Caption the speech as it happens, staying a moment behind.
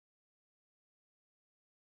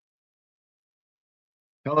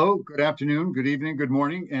Hello, good afternoon, good evening, good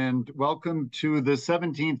morning, and welcome to the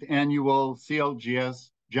 17th annual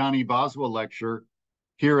CLGS Johnny Boswell Lecture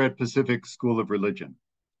here at Pacific School of Religion.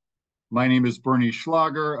 My name is Bernie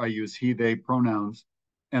Schlager. I use he, they pronouns,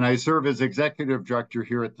 and I serve as executive director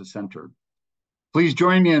here at the center. Please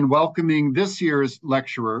join me in welcoming this year's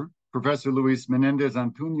lecturer, Professor Luis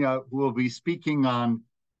Menéndez-Antuña, who will be speaking on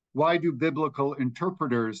why do biblical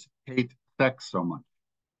interpreters hate sex so much?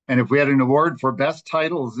 And if we had an award for best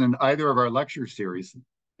titles in either of our lecture series,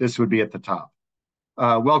 this would be at the top.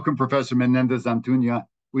 Welcome, Professor Menéndez-Antuña.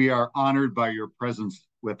 We are honored by your presence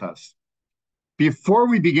with us. Before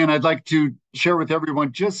we begin, I'd like to share with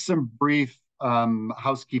everyone just some brief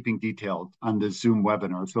housekeeping details on this Zoom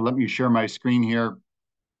webinar. So let me share my screen here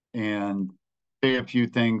and say a few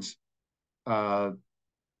things. Okay,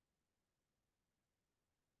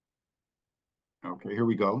 here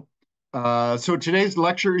we go. So today's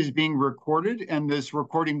lecture is being recorded, and this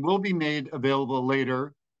recording will be made available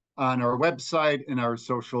later on our website and our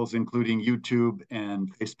socials, including YouTube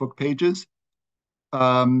and Facebook pages.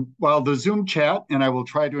 While the Zoom chat, and I will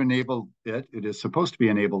try to enable it, it is supposed to be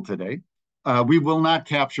enabled today, we will not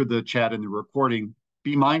capture the chat in the recording.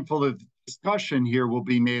 Be mindful that the discussion here will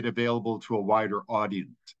be made available to a wider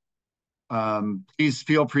audience. Please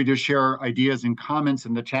feel free to share ideas and comments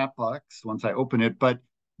in the chat box once I open it, but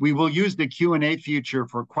we will use the Q&A feature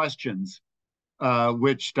for questions,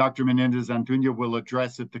 which Dr. Menéndez-Antuña will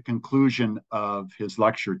address at the conclusion of his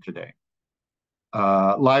lecture today.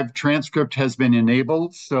 Live transcript has been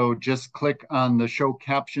enabled, so just click on the show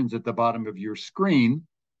captions at the bottom of your screen,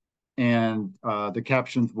 and the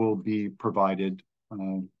captions will be provided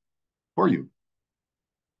for you.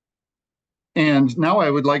 And now I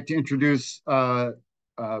would like to introduce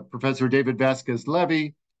Professor David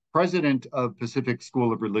Vasquez-Levy, President of Pacific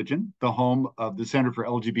School of Religion, the home of the Center for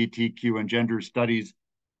LGBTQ and Gender Studies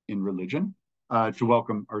in Religion, to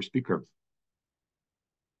welcome our speaker.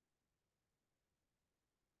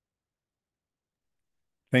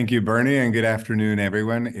 Thank you, Bernie, and good afternoon,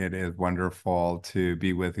 everyone. It is wonderful to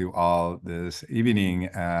be with you all this evening.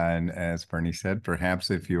 And as Bernie said,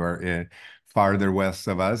 perhaps if you are farther west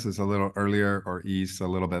of us, it's a little earlier, or east a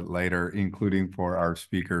little bit later, including for our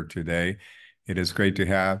speaker today. It is great to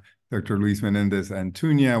have Dr. Luis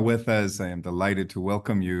Menéndez-Antuña with us. I am delighted to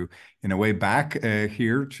welcome you in a way back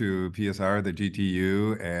here to PSR, the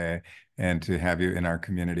GTU, and to have you in our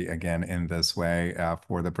community again in this way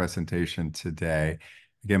for the presentation today.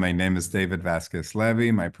 Again, my name is David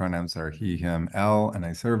Vasquez-Levy. My pronouns are he, him, L, and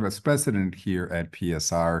I serve as president here at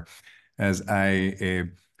PSR. As I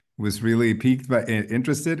was really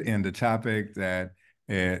interested in the topic that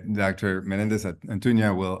Dr.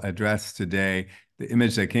 Menéndez-Antuña will address today, the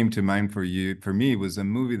image that came to mind for me, was a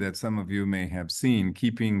movie that some of you may have seen,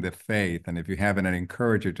 Keeping the Faith. And if you haven't, I'd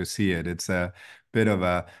encourage you to see it. It's a bit of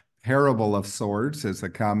a parable of sorts. It's a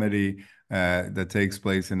comedy that takes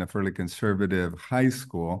place in a fairly conservative high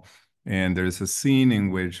school. And there's a scene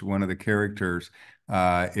in which one of the characters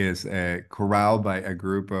is corralled by a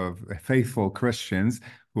group of faithful Christians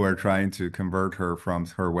who are trying to convert her from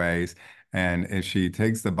her ways. And she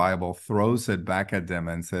takes the Bible, throws it back at them,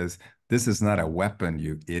 and says, "This is not a weapon,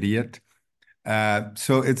 you idiot."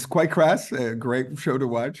 So it's quite crass, a great show to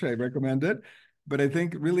watch. I recommend it. But I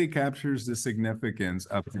think it really captures the significance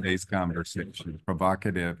of today's conversation,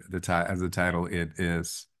 provocative, as the title it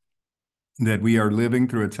is, that we are living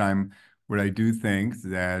through a time where I do think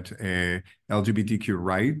that LGBTQ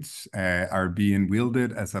rights are being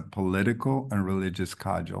wielded as a political and religious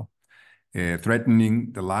cudgel,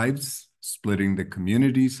 threatening the lives, splitting the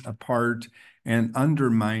communities apart, and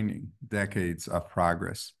undermining decades of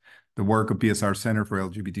progress. The work of PSR Center for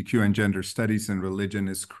LGBTQ and Gender Studies in Religion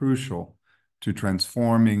is crucial to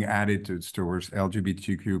transforming attitudes towards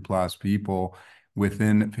LGBTQ plus people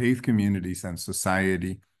within faith communities and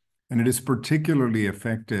society. And it is particularly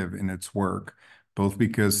effective in its work, both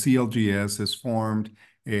because CLGS is formed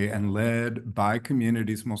and led by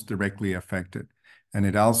communities most directly affected. And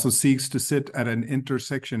it also seeks to sit at an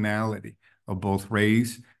intersectionality of both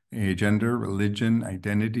race, gender, religion,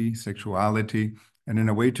 identity, sexuality, and in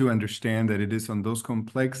a way to understand that it is on those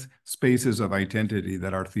complex spaces of identity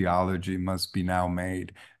that our theology must be now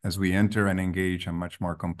made as we enter and engage a much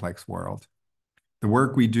more complex world. The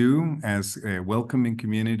work we do as welcoming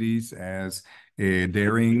communities, as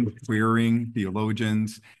daring, queering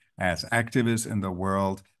theologians, as activists in the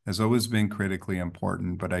world has always been critically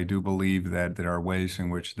important, but I do believe that there are ways in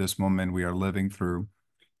which this moment we are living through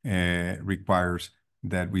requires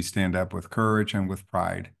that we stand up with courage and with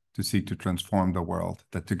pride to seek to transform the world,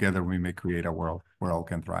 that together we may create a world where all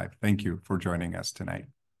can thrive. Thank you for joining us tonight.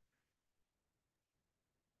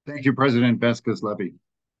 Thank you, President Vasquez-Levy.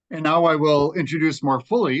 And now I will introduce more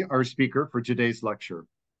fully our speaker for today's lecture.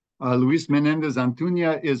 Luis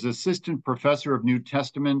Menéndez-Antuña is Assistant Professor of New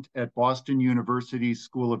Testament at Boston University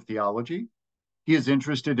School of Theology. He is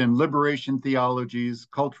interested in liberation theologies,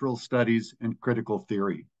 cultural studies, and critical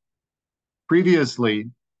theory. Previously,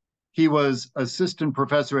 he was Assistant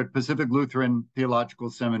Professor at Pacific Lutheran Theological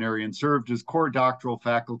Seminary and served as core doctoral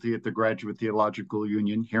faculty at the Graduate Theological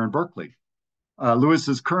Union here in Berkeley.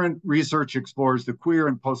 Lewis's current research explores the queer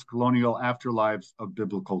and post-colonial afterlives of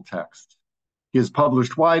biblical texts. He has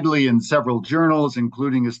published widely in several journals,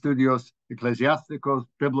 including Estudios Eclesiásticos,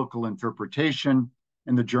 Biblical Interpretation,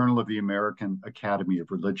 and the Journal of the American Academy of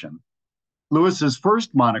Religion. Lewis's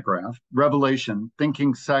first monograph, Revelation,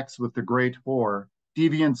 Thinking Sex with the Great Whore,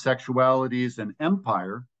 Deviant Sexualities and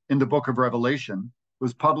Empire in the Book of Revelation,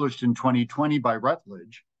 was published in 2020 by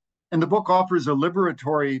Routledge. And the book offers a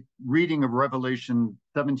liberatory reading of Revelation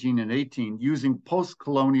 17 and 18 using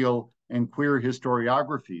post-colonial and queer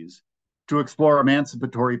historiographies to explore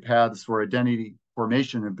emancipatory paths for identity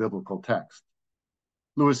formation in biblical text.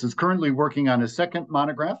 Lewis is currently working on a second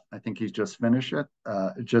monograph. I think he's just finished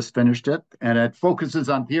it, and it focuses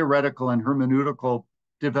on theoretical and hermeneutical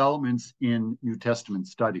developments in New Testament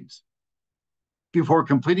studies. Before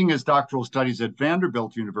completing his doctoral studies at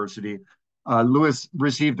Vanderbilt University, Lewis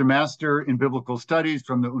received a Master in Biblical Studies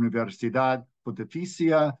from the Universidad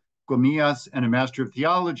Pontificia Comillas and a Master of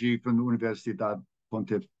Theology from the Universidad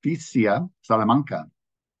Pontificia Salamanca.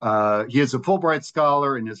 He is a Fulbright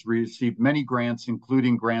Scholar and has received many grants,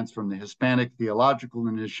 including grants from the Hispanic Theological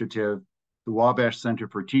Initiative, the Wabash Center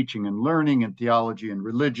for Teaching and Learning in Theology and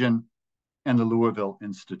Religion, and the Louisville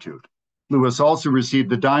Institute. Lewis also received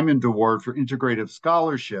the Diamond Award for Integrative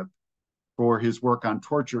Scholarship for his work on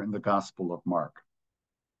torture in the Gospel of Mark.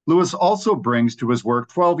 Lewis also brings to his work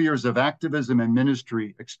 12 years of activism and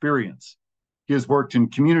ministry experience. He has worked in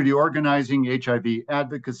community organizing, HIV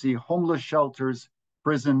advocacy, homeless shelters,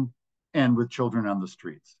 prison, and with children on the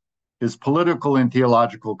streets. His political and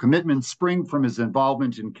theological commitments spring from his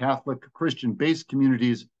involvement in Catholic Christian-based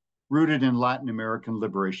communities rooted in Latin American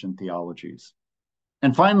liberation theologies.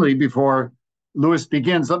 And finally, before Lewis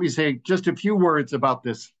begins, let me say just a few words about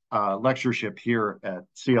this lectureship here at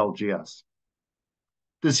CLGS.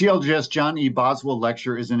 The CLGS John E. Boswell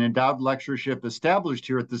Lecture is an endowed lectureship established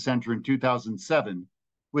here at the center in 2007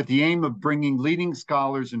 with the aim of bringing leading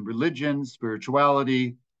scholars in religion,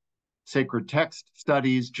 spirituality, sacred text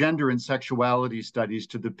studies, gender and sexuality studies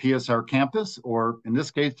to the PSR campus, or in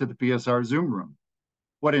this case, to the PSR Zoom room.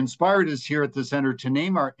 What inspired us here at the center to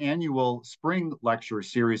name our annual spring lecture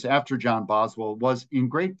series after John Boswell was in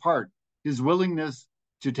great part his willingness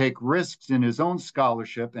to take risks in his own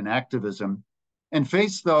scholarship and activism and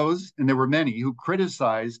face those, and there were many, who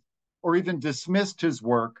criticized or even dismissed his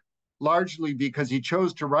work, largely because he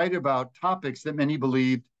chose to write about topics that many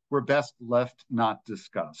believed were best left not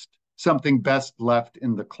discussed, something best left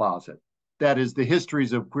in the closet. That is, the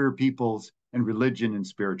histories of queer peoples and religion and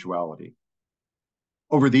spirituality.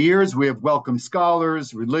 Over the years, we have welcomed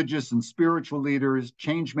scholars, religious and spiritual leaders,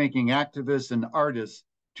 change-making activists, and artists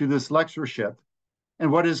to this lectureship.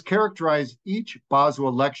 And what has characterized each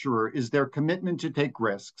Boswell lecturer is their commitment to take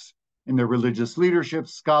risks in their religious leadership,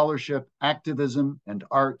 scholarship, activism, and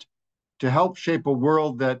art to help shape a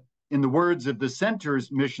world that, in the words of the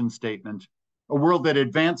center's mission statement, a world that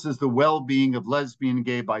advances the well-being of lesbian,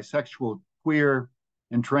 gay, bisexual, queer,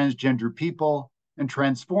 and transgender people, and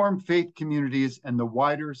transform faith communities and the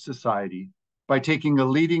wider society by taking a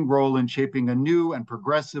leading role in shaping a new and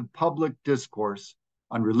progressive public discourse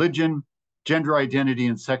on religion, gender identity,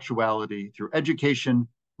 and sexuality through education,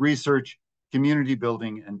 research, community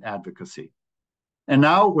building, and advocacy. And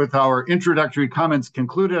now, with our introductory comments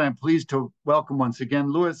concluded, I'm pleased to welcome once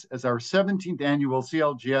again Lewis as our 17th annual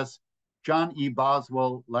CLGS John E.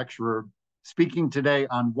 Boswell Lecturer, speaking today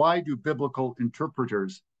on why do biblical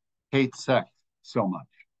interpreters hate sex so much.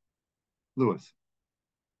 Lewis.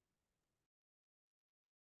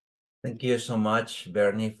 Thank you so much,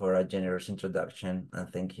 Bernie, for a generous introduction,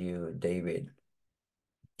 and thank you, David,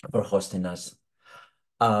 for hosting us.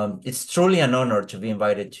 It's truly an honor to be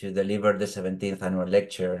invited to deliver the 17th annual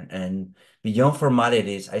lecture, and beyond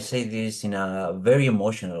formalities, I say this in a very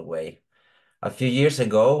emotional way. A few years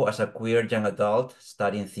ago, as a queer young adult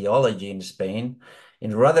studying theology in Spain,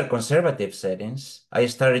 in rather conservative settings, I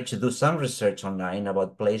started to do some research online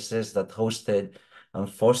about places that hosted and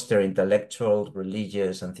fostered intellectual,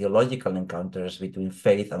 religious, and theological encounters between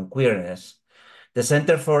faith and queerness. The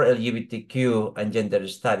Center for LGBTQ and Gender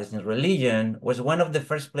Studies in Religion was one of the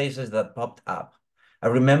first places that popped up. I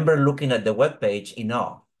remember looking at the webpage in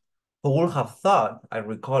awe. Who would have thought I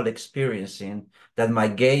recall experiencing that my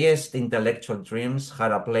gayest intellectual dreams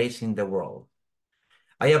had a place in the world?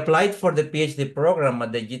 I applied for the PhD program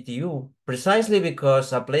at the GTU precisely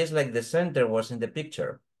because a place like the center was in the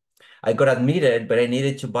picture. I got admitted, but I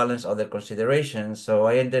needed to balance other considerations, so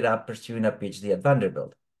I ended up pursuing a PhD at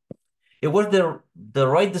Vanderbilt. It was the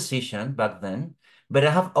right decision back then, but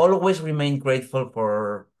I have always remained grateful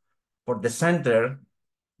for the center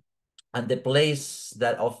and the place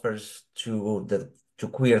that offers to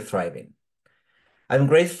queer thriving. I'm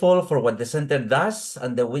grateful for what the center does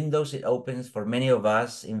and the windows it opens for many of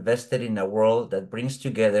us invested in a world that brings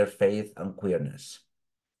together faith and queerness.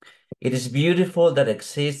 It is beautiful that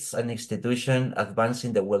exists an institution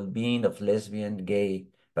advancing the well-being of lesbian, gay,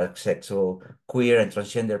 bisexual, queer, and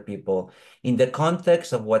transgender people in the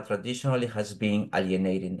context of what traditionally has been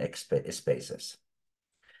alienating spaces.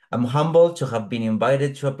 I'm humbled to have been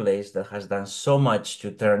invited to a place that has done so much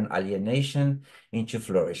to turn alienation into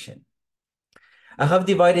flourishing. I have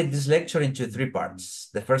divided this lecture into 3 parts.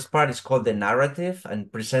 The first part is called the narrative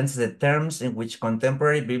and presents the terms in which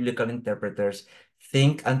contemporary biblical interpreters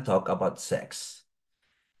think and talk about sex.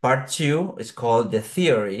 Part 2 is called the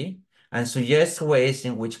theory and suggests ways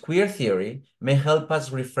in which queer theory may help us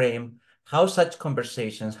reframe how such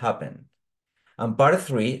conversations happen. And part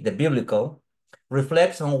 3, the biblical,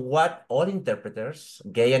 reflects on what all interpreters,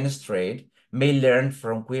 gay and straight, may learn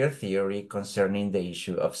from queer theory concerning the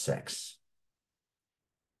issue of sex.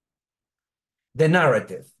 The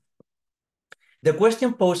narrative. The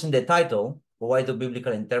question posed in the title, why do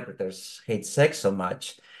biblical interpreters hate sex so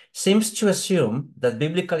much, seems to assume that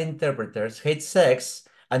biblical interpreters hate sex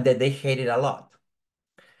and that they hate it a lot.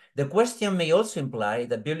 The question may also imply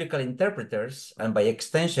that biblical interpreters, and by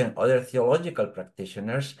extension other theological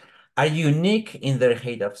practitioners, are unique in their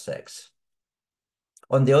hate of sex.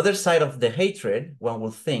 On the other side of the hatred, one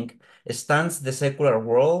would think, stands the secular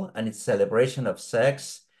world and its celebration of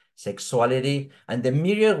sex, sexuality, and the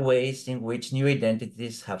myriad ways in which new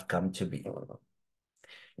identities have come to be.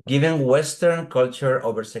 Given Western culture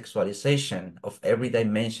over-sexualization of every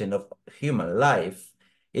dimension of human life,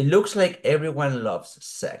 it looks like everyone loves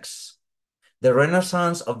sex. The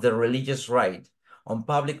renaissance of the religious right on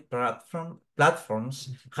public platforms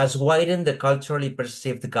has widened the culturally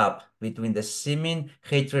perceived gap between the seeming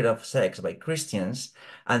hatred of sex by Christians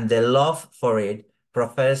and the love for it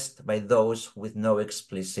professed by those with no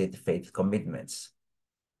explicit faith commitments.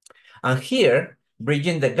 And here,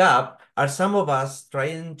 bridging the gap, are some of us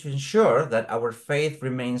trying to ensure that our faith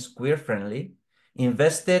remains queer-friendly,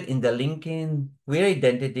 invested in the linking queer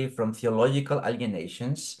identity from theological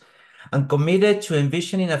alienations, and committed to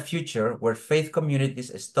envisioning a future where faith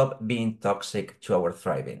communities stop being toxic to our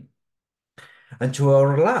thriving. And to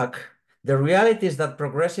our luck, the reality is that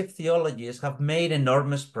progressive theologies have made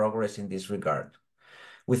enormous progress in this regard.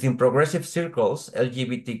 Within progressive circles,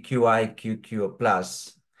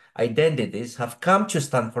 LGBTQIQQ+ identities have come to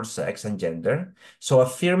stand for sex and gender, so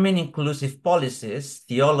affirming inclusive policies,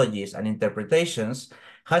 theologies, and interpretations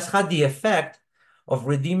has had the effect of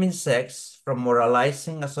redeeming sex from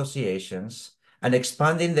moralizing associations and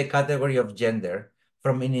expanding the category of gender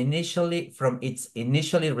from its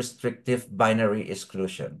initially restrictive binary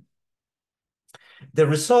exclusion. The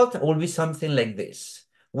result will be something like this.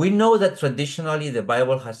 We know that traditionally the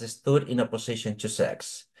Bible has stood in opposition to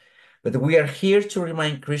sex, but we are here to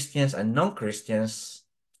remind Christians and non-Christians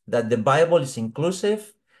that the Bible is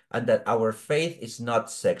inclusive and that our faith is not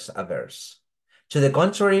sex-averse. To the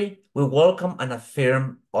contrary, we welcome and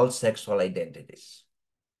affirm all sexual identities.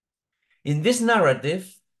 In this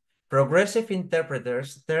narrative, progressive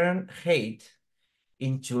interpreters turn hate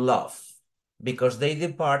into love because they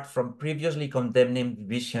depart from previously condemning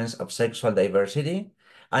visions of sexual diversity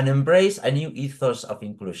and embrace a new ethos of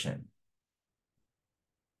inclusion.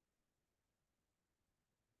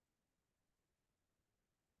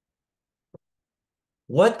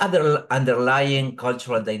 What other underlying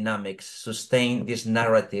cultural dynamics sustain this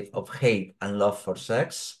narrative of hate and love for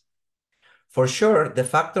sex? For sure, the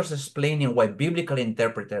factors explaining why biblical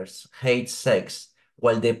interpreters hate sex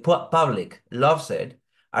while the public loves it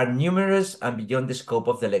are numerous and beyond the scope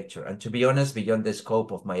of the lecture, and to be honest, beyond the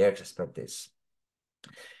scope of my expertise.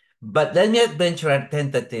 But let me venture a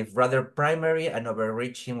tentative, rather primary and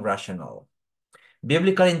overreaching rationale.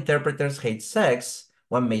 Biblical interpreters hate sex,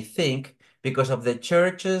 one may think, because of the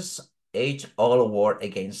church's age-old war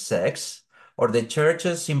against sex, or the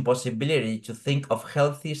church's impossibility to think of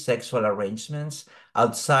healthy sexual arrangements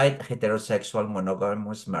outside heterosexual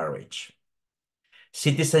monogamous marriage.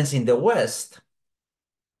 Citizens in the West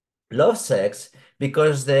love sex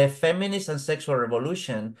because the feminist and sexual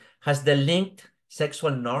revolution has delinked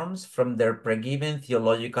sexual norms from their pre-given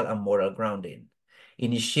theological and moral grounding,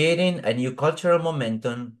 initiating a new cultural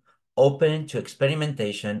momentum open to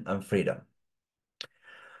experimentation and freedom.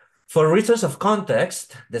 For reasons of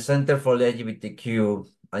context, the Center for LGBTQ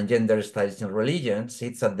and Gender Studies in Religion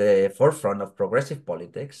sits at the forefront of progressive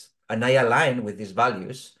politics, and I align with these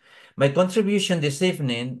values. My contribution this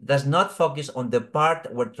evening does not focus on the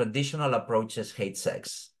part where traditional approaches hate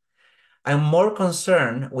sex. I'm more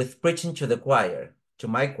concerned with preaching to the choir, to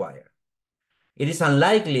my choir. It is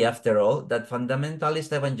unlikely, after all, that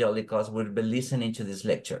fundamentalist evangelicals will be listening to this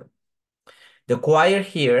lecture. The choir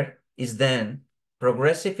here is then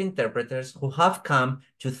progressive interpreters who have come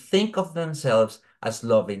to think of themselves as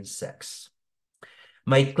loving sex.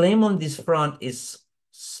 My claim on this front is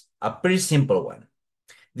a pretty simple one.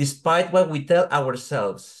 Despite what we tell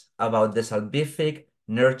ourselves about the salvific,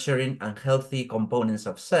 nurturing, and healthy components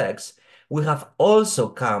of sex, we have also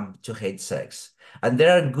come to hate sex. And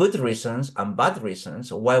there are good reasons and bad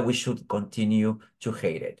reasons why we should continue to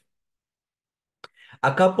hate it.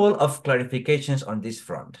 A couple of clarifications on this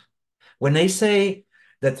front. When I say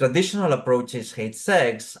that traditional approaches hate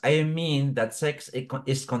sex, I mean that sex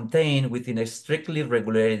is contained within a strictly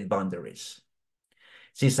regulated boundaries.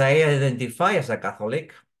 Since I identify as a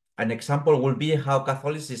Catholic, an example will be how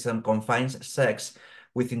Catholicism confines sex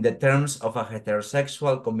within the terms of a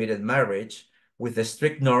heterosexual committed marriage with the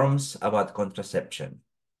strict norms about contraception.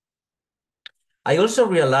 I also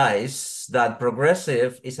realize that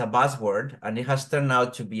progressive is a buzzword and it has turned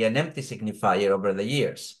out to be an empty signifier over the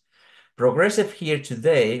years. Progressive here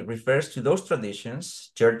today refers to those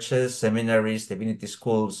traditions, churches, seminaries, divinity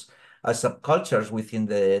schools, as subcultures within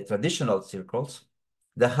the traditional circles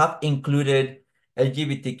that have included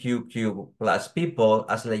LGBTQ plus people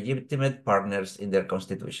as legitimate partners in their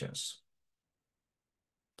constitutions.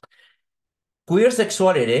 Queer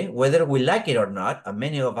sexuality, whether we like it or not, and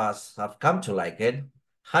many of us have come to like it,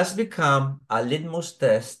 has become a litmus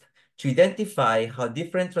test to identify how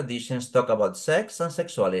different traditions talk about sex and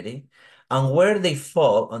sexuality and where they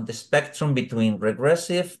fall on the spectrum between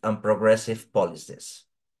regressive and progressive policies.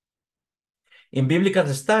 In biblical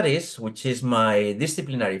studies, which is my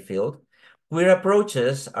disciplinary field, queer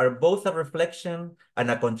approaches are both a reflection and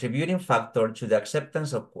a contributing factor to the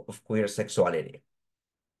acceptance of queer sexuality.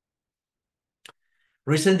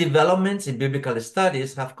 Recent developments in biblical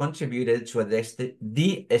studies have contributed to a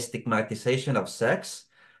de-stigmatization of sex,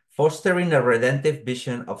 fostering a redemptive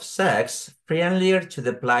vision of sex friendlier to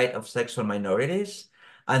the plight of sexual minorities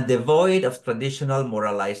and devoid of traditional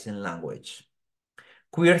moralizing language.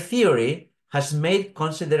 Queer theory has made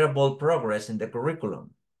considerable progress in the curriculum.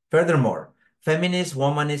 Furthermore, feminist,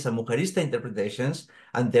 womanist, and mujerista interpretations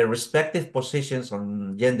and their respective positions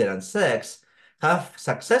on gender and sex have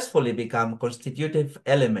successfully become constitutive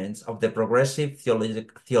elements of the progressive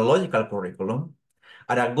theological curriculum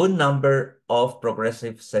at a good number of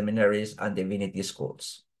progressive seminaries and divinity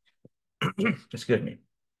schools. Excuse me.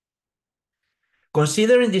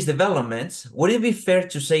 Considering these developments, would it be fair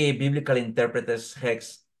to say a biblical interpreter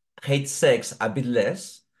hates sex a bit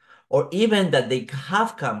less, or even that they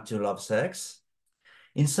have come to love sex?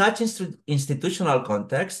 In such institutional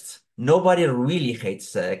contexts, nobody really hates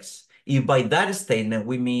sex, if by that statement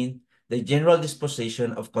we mean the general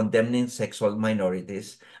disposition of condemning sexual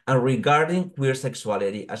minorities and regarding queer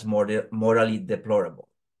sexuality as morally deplorable.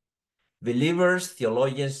 Believers,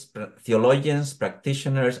 theologians,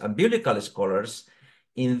 practitioners, and biblical scholars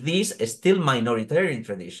in this still minoritarian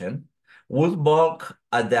tradition would balk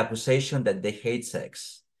at the accusation that they hate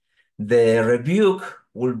sex. The rebuke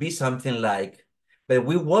will be something like, but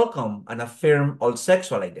we welcome and affirm all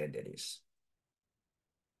sexual identities.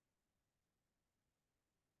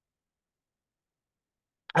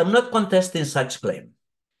 I'm not contesting such claim.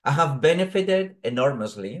 I have benefited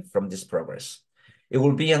enormously from this progress. It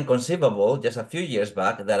would be inconceivable just a few years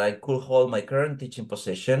back that I could hold my current teaching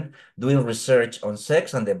position doing research on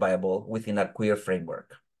sex and the Bible within a queer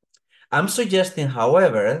framework. I'm suggesting,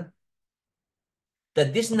 however,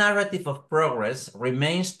 that this narrative of progress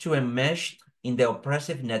remains too enmeshed in the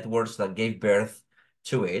oppressive networks that gave birth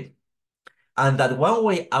to it, and that one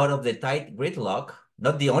way out of the tight gridlock,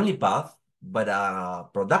 not the only path, but a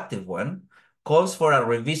productive one, calls for a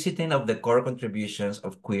revisiting of the core contributions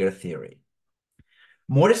of queer theory.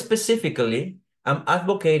 More specifically, I'm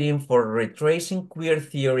advocating for retracing queer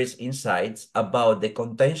theory's insights about the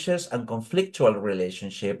contentious and conflictual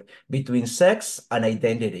relationship between sex and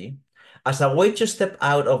identity as a way to step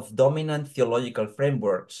out of dominant theological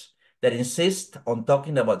frameworks that insist on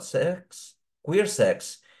talking about sex, queer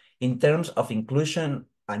sex, in terms of inclusion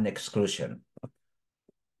and exclusion.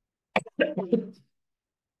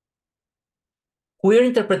 Queer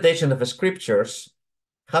interpretation of scriptures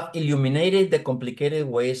have illuminated the complicated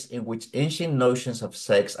ways in which ancient notions of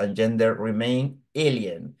sex and gender remain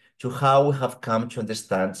alien to how we have come to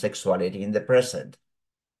understand sexuality in the present.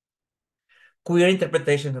 Queer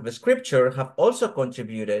interpretations of scripture have also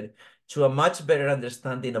contributed to a much better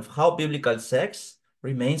understanding of how biblical sex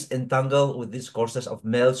remains entangled with discourses of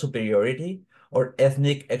male superiority or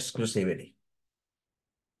ethnic exclusivity.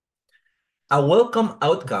 A welcome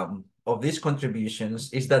outcome of these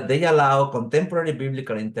contributions is that they allow contemporary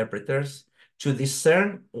biblical interpreters to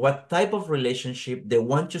discern what type of relationship they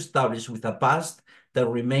want to establish with a past that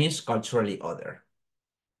remains culturally other.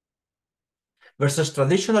 Versus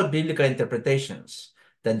traditional biblical interpretations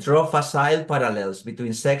that draw facile parallels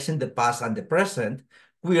between sex in the past and the present,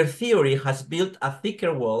 queer theory has built a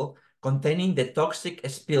thicker wall containing the toxic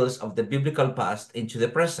spills of the biblical past into the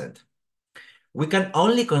present. We can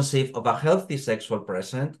only conceive of a healthy sexual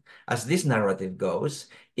present, as this narrative goes,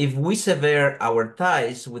 if we sever our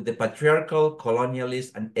ties with the patriarchal,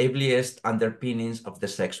 colonialist, and ableist underpinnings of the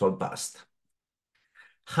sexual past.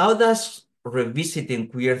 How does revisiting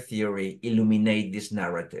queer theory illuminate this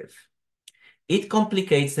narrative? It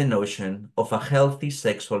complicates the notion of a healthy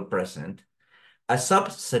sexual present, as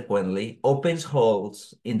subsequently opens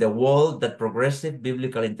holes in the wall that progressive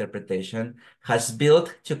biblical interpretation has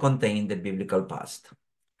built to contain the biblical past.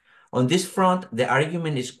 On this front, the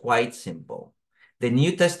argument is quite simple. The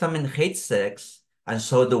New Testament hates sex, and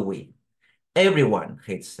so do we. Everyone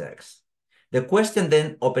hates sex. The question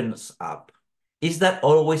then opens up, is that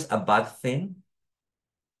always a bad thing?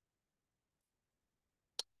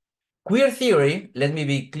 Queer theory, let me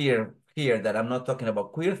be clear here that I'm not talking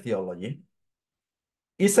about queer theology,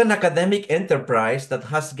 is an academic enterprise that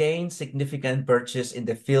has gained significant purchase in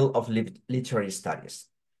the field of literary studies.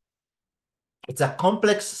 It's a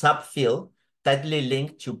complex subfield tightly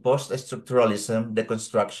linked to post-structuralism,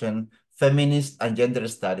 deconstruction, feminist and gender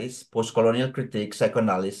studies, postcolonial critique,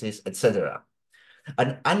 psychoanalysis, etc.,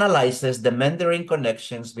 and analyzes the meandering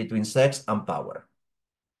connections between sex and power.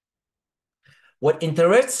 What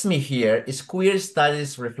interests me here is queer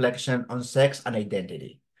studies' reflection on sex and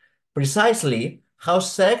identity, precisely how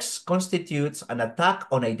sex constitutes an attack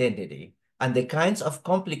on identity and the kinds of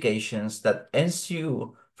complications that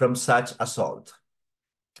ensue from such assault.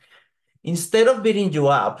 Instead of beating you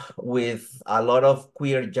up with a lot of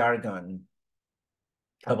queer jargon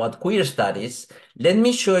about queer studies, let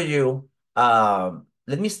me show you,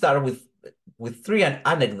 let me start with three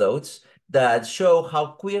anecdotes that show how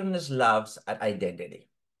queerness laughs at identity.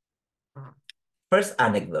 First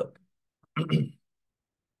anecdote.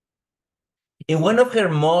 In one of her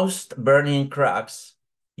most burning cracks,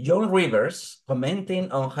 Joan Rivers, commenting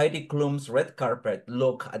on Heidi Klum's red carpet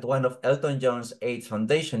look at one of Elton John's AIDS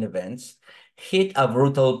Foundation events, hit a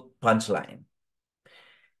brutal punchline.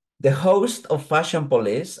 The host of Fashion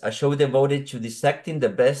Police, a show devoted to dissecting the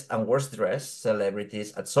best and worst dressed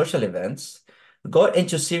celebrities at social events, got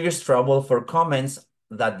into serious trouble for comments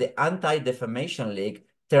that the Anti-Defamation League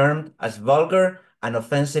termed as vulgar and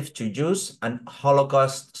offensive to Jews and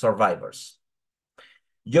Holocaust survivors.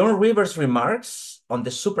 Joan Rivers' remarks on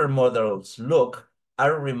the supermodel's look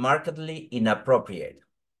are remarkably inappropriate.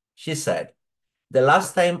 She said, "The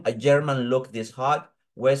last time a German looked this hot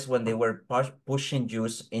was when they were pushing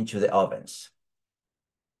Jews into the ovens."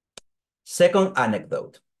 Second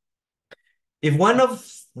anecdote. If one of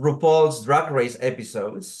RuPaul's Drag Race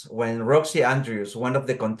episodes, when Roxy Andrews, one of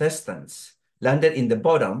the contestants, landed in the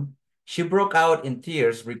bottom, she broke out in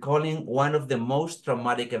tears, recalling one of the most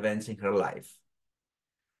traumatic events in her life.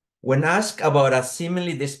 When asked about a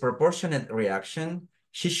seemingly disproportionate reaction,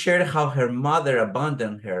 she shared how her mother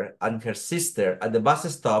abandoned her and her sister at the bus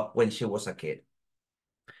stop when she was a kid.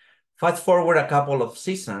 Fast forward a couple of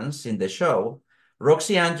seasons in the show,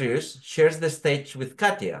 Roxy Andrews shares the stage with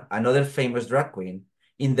Katya, another famous drag queen,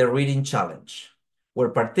 in the reading challenge, where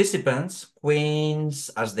participants,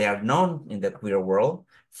 queens as they are known in the queer world,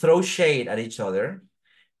 throw shade at each other,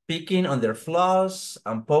 picking on their flaws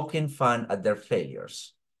and poking fun at their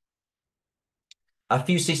failures. A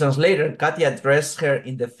few seasons later, Katya addressed her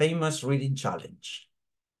in the famous reading challenge.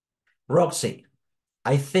 "Roxy,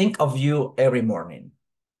 I think of you every morning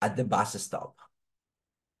at the bus stop."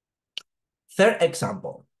 Third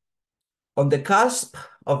example. On the cusp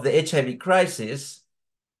of the HIV crisis,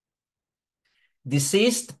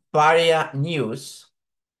 Deceased Pariah News,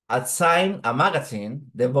 a magazine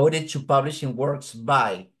devoted to publishing works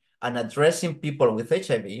by and addressing people with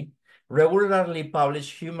HIV, regularly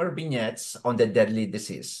publish humor vignettes on the deadly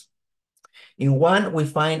disease. In one, we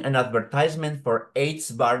find an advertisement for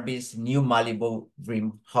AIDS Barbie's new Malibu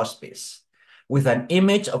Dream Hospice, with an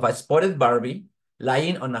image of a spotted Barbie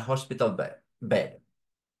lying on a hospital bed.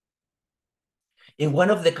 In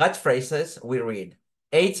one of the catchphrases, we read,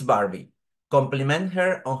 "AIDS Barbie, compliment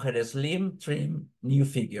her on her slim, trim, new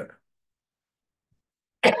figure."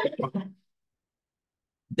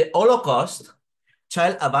 The Holocaust,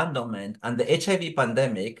 child abandonment, and the HIV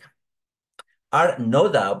pandemic are no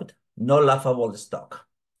doubt no laughable stock.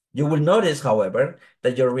 You will notice, however,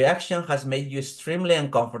 that your reaction has made you extremely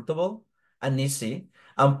uncomfortable, uneasy,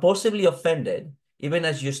 and possibly offended, even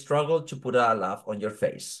as you struggle to put a laugh on your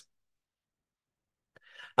face.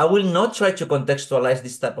 I will not try to contextualize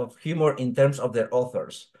this type of humor in terms of their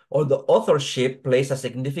authors, although authorship plays a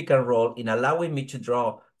significant role in allowing me to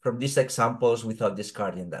draw from these examples without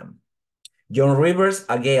discarding them. Joan Rivers,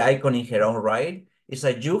 a gay icon in her own right, is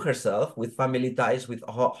a Jew herself with family ties with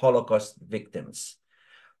Holocaust victims.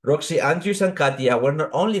 Roxy Andrews and Katia were not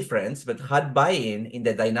only friends, but had buy-in in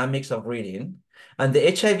the dynamics of reading, and the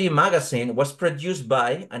HIV magazine was produced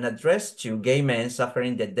by and addressed to gay men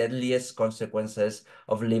suffering the deadliest consequences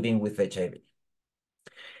of living with HIV.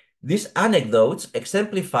 These anecdotes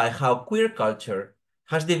exemplify how queer culture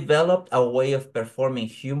has developed a way of performing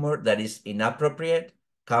humor that is inappropriate,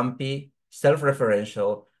 campy,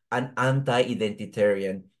 self-referential, and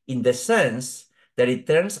anti-identitarian in the sense that it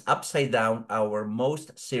turns upside down our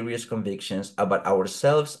most serious convictions about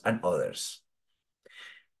ourselves and others.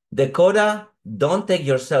 The coda, "don't take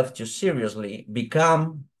yourself too seriously,"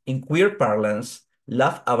 become, in queer parlance,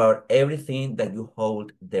 laugh about everything that you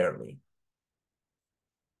hold dearly.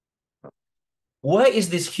 Why is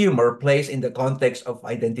this humor placed in the context of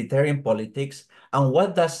identitarian politics, and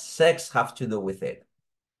what does sex have to do with it?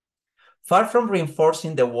 Far from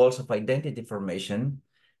reinforcing the walls of identity formation,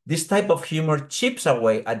 this type of humor chips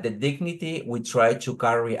away at the dignity we try to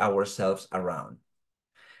carry ourselves around.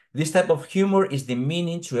 This type of humor is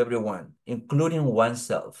demeaning to everyone, including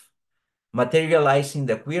oneself, materializing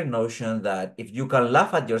the queer notion that if you can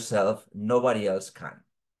laugh at yourself, nobody else can.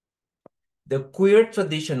 The queer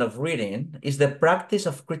tradition of reading is the practice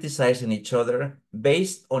of criticizing each other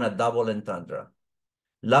based on a double entendre,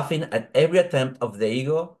 laughing at every attempt of the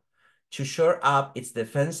ego to shore up its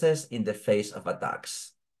defenses in the face of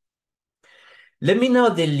attacks. Let me now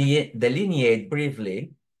delineate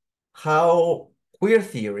briefly how queer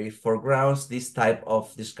theory foregrounds this type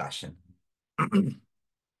of discussion.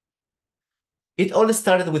 It all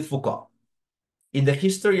started with Foucault. In the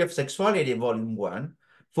History of Sexuality, Volume 1,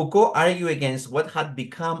 Foucault argued against what had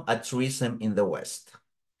become a truism in the West,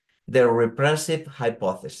 the repressive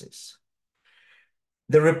hypothesis.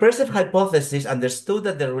 The repressive hypothesis understood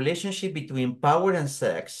that the relationship between power and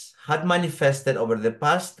sex had manifested over the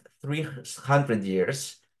past 300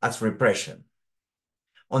 years as repression.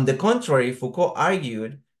 On the contrary, Foucault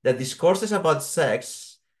argued that discourses about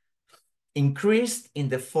sex increased in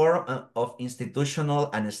the form of institutional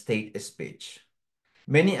and state speech.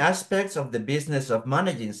 Many aspects of the business of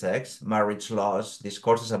managing sex, marriage laws,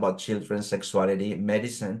 discourses about children's sexuality,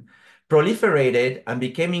 medicine, proliferated and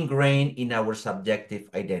became ingrained in our subjective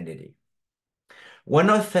identity. One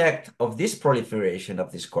effect of this proliferation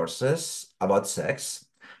of discourses about sex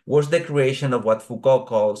was the creation of what Foucault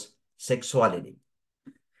calls sexuality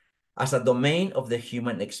as a domain of the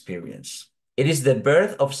human experience. It is the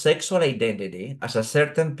birth of sexual identity as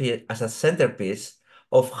a centerpiece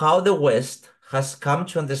of how the West has come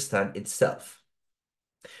to understand itself.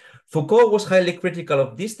 Foucault was highly critical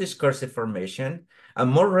of this discursive formation, and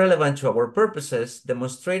more relevant to our purposes,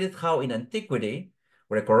 demonstrated how in antiquity,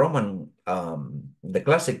 Greco-Roman, the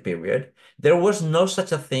classic period, there was no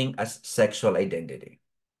such a thing as sexual identity.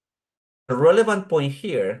 The relevant point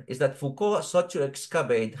here is that Foucault sought to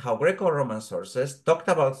excavate how Greco-Roman sources talked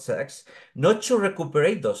about sex, not to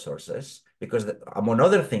recuperate those sources, because among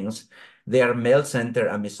other things, they are male-centered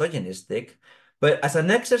and misogynistic, but as an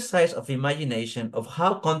exercise of imagination of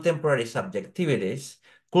how contemporary subjectivities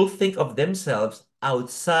could think of themselves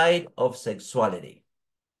outside of sexuality.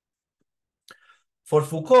 For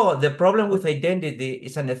Foucault, the problem with identity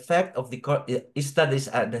is an effect of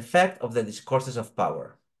the discourses of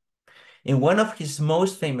power. In one of his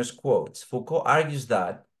most famous quotes, Foucault argues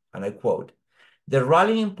that, and I quote, "the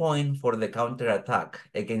rallying point for the counterattack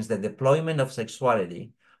against the deployment of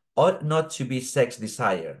sexuality ought not to be sex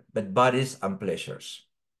desire, but bodies and pleasures."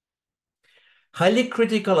 Highly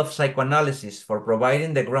critical of psychoanalysis for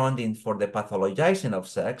providing the grounding for the pathologizing of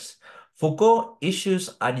sex, Foucault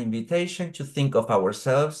issues an invitation to think of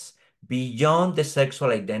ourselves beyond the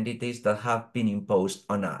sexual identities that have been imposed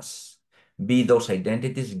on us, be those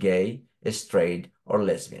identities gay, straight, or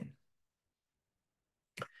lesbian.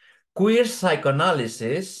 Queer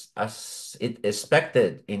psychoanalysis, as it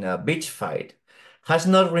expected in a bitch fight, has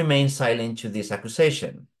not remained silent to this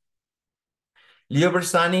accusation. Leo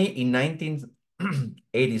Bersani in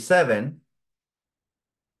 1987,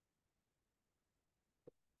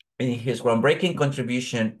 in his groundbreaking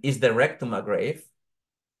contribution, Is the Rectum a Grave?,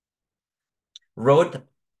 wrote,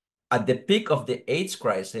 at the peak of the AIDS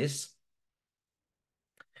crisis,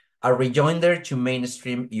 a rejoinder to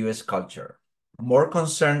mainstream US culture, more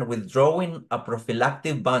concerned with drawing a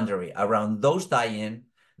prophylactic boundary around those dying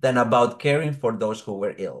than about caring for those who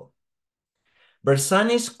were ill.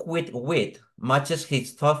 Bersani's quick wit matches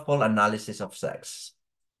his thoughtful analysis of sex.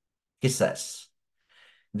 He says,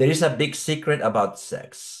 there is a big secret about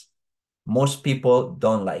sex. Most people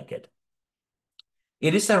don't like it.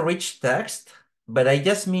 It is a rich text, but I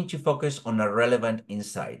just mean to focus on a relevant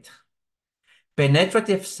insight.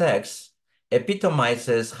 Penetrative sex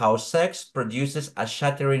epitomizes how sex produces a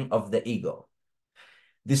shattering of the ego.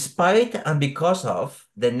 Despite and because of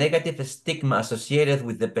the negative stigma associated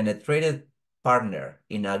with the penetrated partner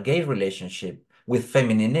in a gay relationship with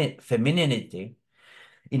femininity,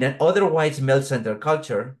 in an otherwise male-centered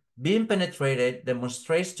culture, being penetrated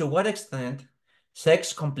demonstrates to what extent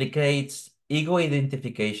sex complicates ego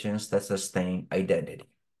identifications that sustain identity.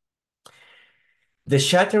 The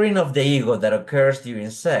shattering of the ego that occurs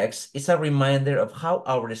during sex is a reminder of how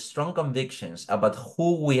our strong convictions about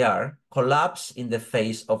who we are collapse in the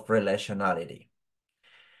face of relationality.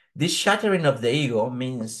 This shattering of the ego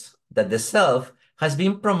means that the self has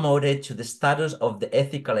been promoted to the status of the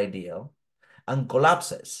ethical ideal and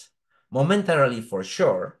collapses, momentarily for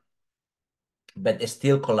sure, but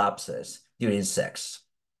still collapses during sex.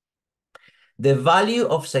 The value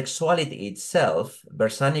of sexuality itself,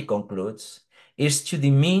 Bersani concludes, is to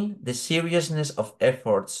demean the seriousness of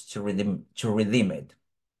efforts to redeem it.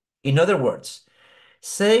 In other words,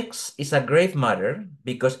 sex is a grave matter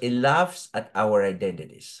because it laughs at our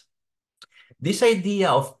identities. This idea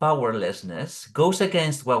of powerlessness goes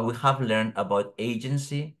against what we have learned about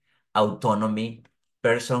agency, autonomy,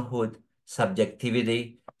 personhood,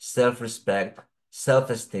 subjectivity, self-respect,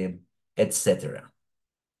 self-esteem, etc.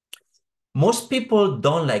 Most people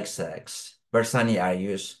don't like sex, Bersani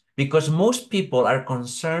argues, because most people are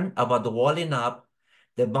concerned about walling up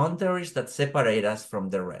the boundaries that separate us from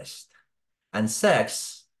the rest, and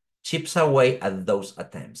sex chips away at those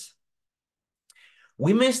attempts.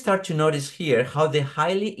 We may start to notice here how the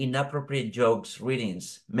highly inappropriate jokes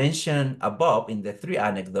readings mentioned above in the 3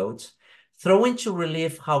 anecdotes throw into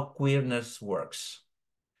relief how queerness works,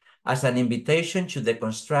 as an invitation to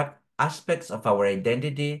deconstruct aspects of our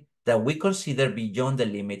identity that we consider beyond the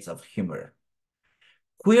limits of humor.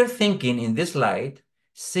 Queer thinking in this light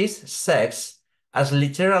sees sex as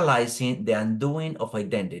literalizing the undoing of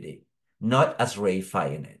identity, not as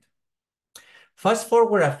reifying it. Fast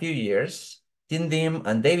forward a few years, Tindim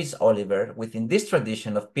and Davis Oliver, within this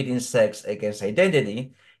tradition of pitting sex against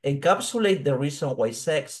identity, encapsulate the reason why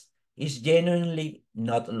sex is genuinely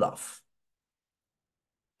not love.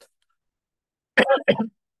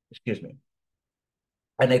 Excuse me.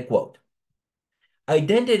 And I quote,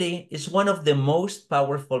 identity is one of the most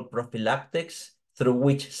powerful prophylactics through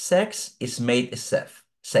which sex is made safe.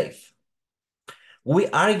 We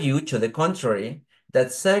argue to the contrary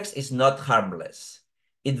that sex is not harmless.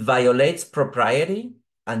 It violates propriety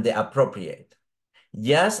and the appropriate,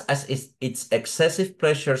 just as its excessive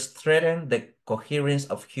pleasures threaten the coherence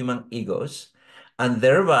of human egos and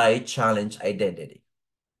thereby challenge identity.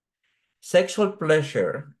 Sexual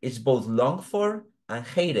pleasure is both longed for and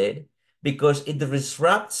hated because it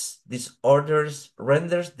disrupts, disorders,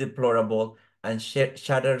 renders deplorable, and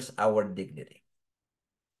shatters our dignity.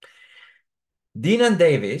 Dean and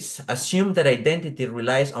Davis assume that identity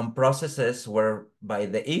relies on processes whereby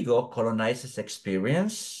the ego colonizes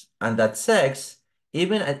experience, and that sex,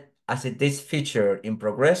 even as it is featured in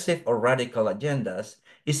progressive or radical agendas,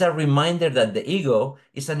 is a reminder that the ego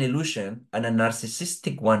is an illusion and a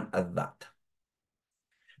narcissistic one at that.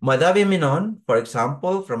 Madhavi Menon, for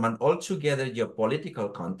example, from an altogether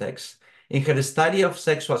geopolitical context, in her study of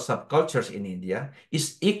sexual subcultures in India,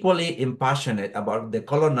 is equally impassionate about the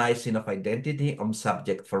colonizing of identity on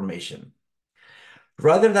subject formation.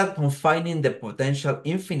 Rather than confining the potential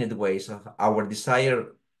infinite ways of our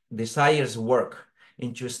desires work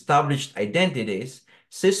into established identities,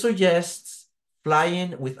 she suggests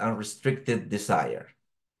flying with unrestricted desire,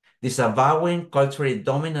 disavowing culturally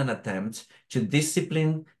dominant attempts to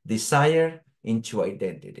discipline desire into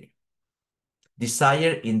identity.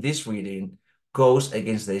 Desire in this reading goes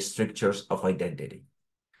against the strictures of identity,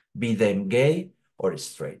 be them gay or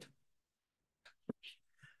straight.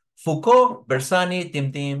 Foucault, Bersani,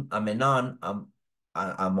 Tim, and Menon,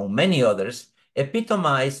 among many others,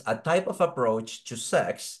 epitomize a type of approach to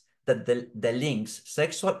sex that delinks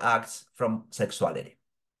sexual acts from sexuality.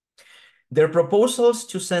 Their proposals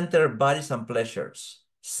to center bodies and pleasures,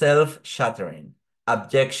 self-shattering,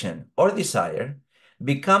 abjection, or desire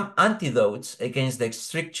become antidotes against the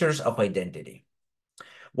strictures of identity.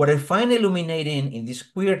 What I find illuminating in this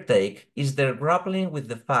queer take is their grappling with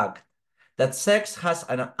the fact that sex has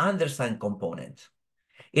an undersigned component.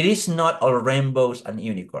 It is not all rainbows and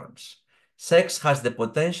unicorns. Sex has the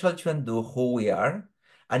potential to undo who we are,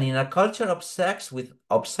 and in a culture obsessed with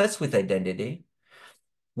identity,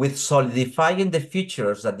 with solidifying the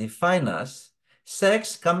features that define us,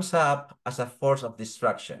 sex comes up as a force of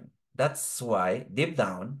destruction. That's why, deep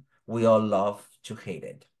down, we all love to hate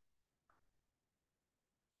it.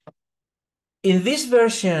 In this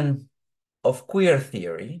version of queer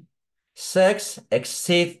theory, sex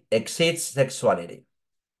exceeds sexuality.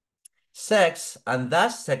 Sex, and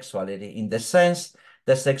thus sexuality, in the sense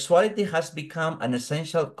that sexuality has become an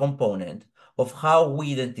essential component of how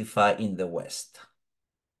we identify in the West.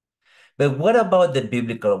 But what about the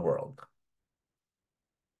biblical world?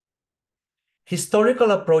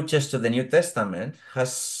 Historical approaches to the New Testament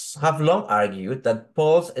have long argued that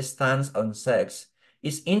Paul's stance on sex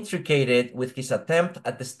is intricated with his attempt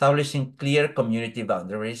at establishing clear community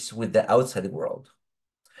boundaries with the outside world.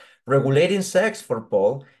 Regulating sex for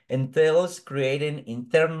Paul entails creating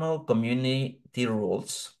internal community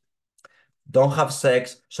rules. Don't have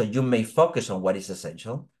sex so you may focus on what is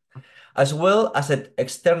essential, as well as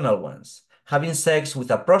external ones. Having sex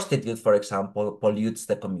with a prostitute, for example, pollutes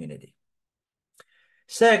the community.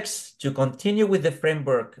 Sex, to continue with the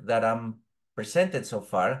framework that I'm presented so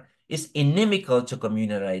far, is inimical to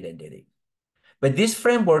communal identity. But this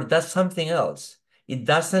framework does something else. It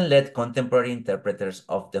doesn't let contemporary interpreters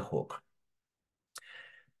off the hook.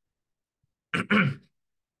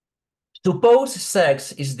 Suppose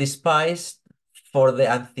sex is despised for the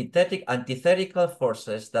antithetical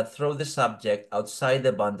forces that throw the subject outside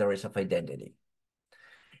the boundaries of identity.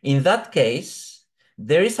 In that case,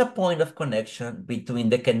 there is a point of connection between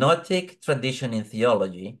the kenotic tradition in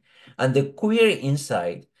theology and the queer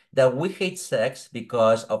insight that we hate sex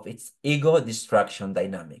because of its ego destruction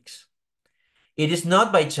dynamics. It is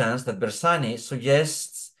not by chance that Bersani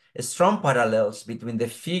suggests strong parallels between the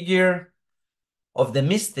figure of the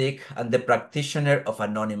mystic and the practitioner of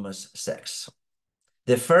anonymous sex.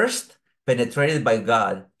 The first, penetrated by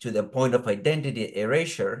God to the point of identity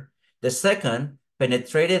erasure. The second,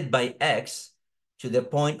 penetrated by X to the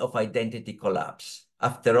point of identity collapse.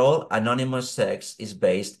 After all, anonymous sex is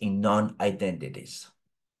based in non-identities.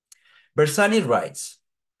 Bersani writes,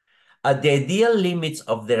 at the ideal limits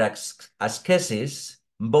of their ascesis,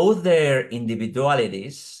 both their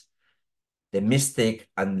individualities, the mystic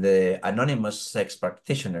and the anonymous sex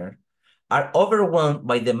practitioner, are overwhelmed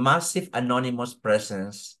by the massive anonymous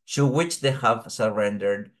presence to which they have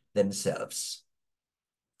surrendered themselves.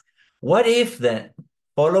 What if then,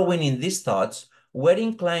 following in these thoughts, we're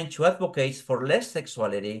inclined to advocate for less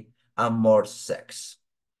sexuality and more sex?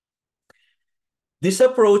 This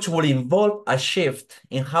approach will involve a shift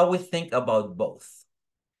in how we think about both.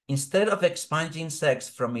 Instead of expunging sex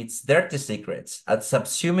from its dirty secrets and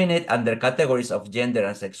subsuming it under categories of gender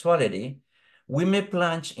and sexuality, we may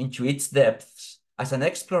plunge into its depths as an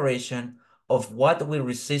exploration of what we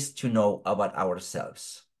resist to know about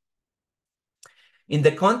ourselves. In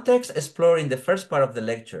the context explored in the first part of the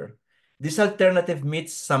lecture, this alternative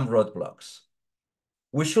meets some roadblocks.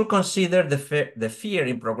 We should consider the fear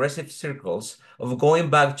in progressive circles of going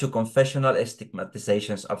back to confessional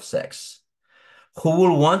stigmatizations of sex. Who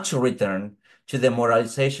will want to return to the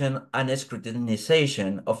moralization and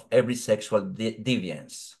scrutinization of every sexual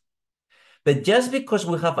deviance? But just because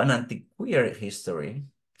we have an anti-queer history,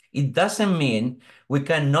 it doesn't mean we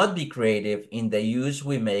cannot be creative in the use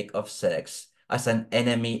we make of sex as an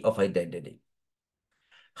enemy of identity.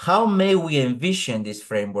 How may we envision this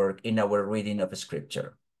framework in our reading of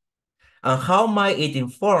Scripture? And how might it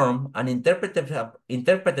inform an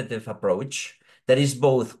interpretative approach that is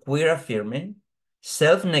both queer-affirming,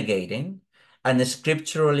 self-negating, and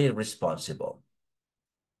scripturally responsible?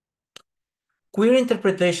 Queer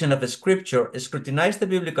interpretation of Scripture scrutinizes the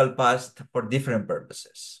biblical past for different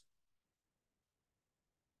purposes.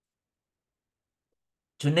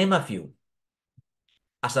 To name a few,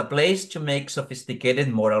 as a place to make sophisticated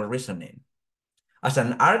moral reasoning, as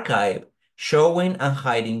an archive showing and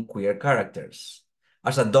hiding queer characters,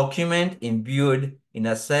 as a document imbued in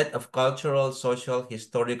a set of cultural, social,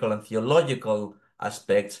 historical, and theological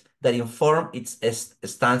aspects that inform its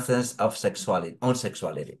stances of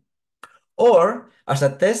sexuality, or as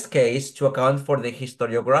a test case to account for the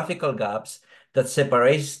historiographical gaps that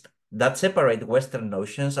separate Western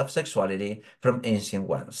notions of sexuality from ancient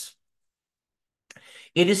ones.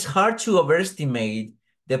 It is hard to overestimate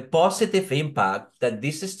the positive impact that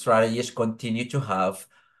these strategies continue to have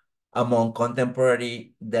among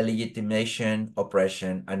contemporary delegitimation,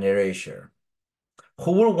 oppression, and erasure.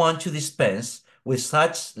 Who will want to dispense with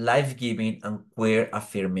such life-giving and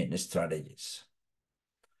queer-affirming strategies?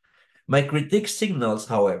 My critique signals,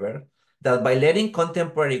 however, that by letting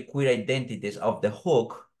contemporary queer identities off the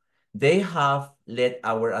hook, they have let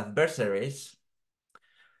our adversaries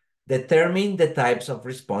determine the types of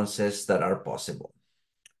responses that are possible.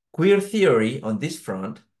 Queer theory on this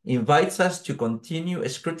front invites us to continue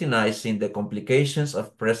scrutinizing the complications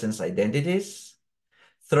of present identities,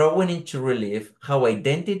 throwing into relief how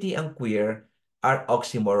identity and queer are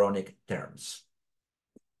oxymoronic terms.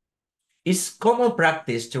 It's common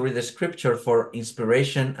practice to read the scripture for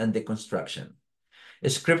inspiration and deconstruction.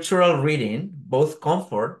 Scriptural reading both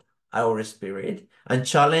comfort our spirit and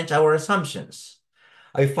challenge our assumptions.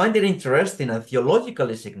 I find it interesting and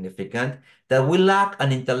theologically significant that we lack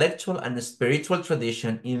an intellectual and spiritual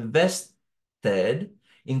tradition invested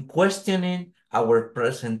in questioning our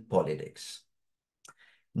present politics.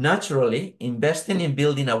 Naturally, investing in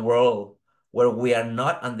building a world where we are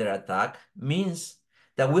not under attack means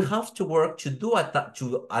that we have to work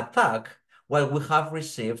to attack what we have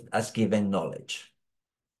received as given knowledge.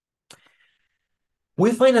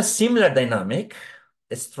 We find a similar dynamic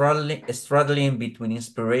straddling between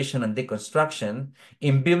inspiration and deconstruction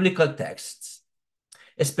in biblical texts.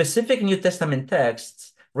 Specific New Testament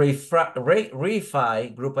texts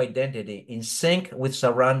reify group identity in sync with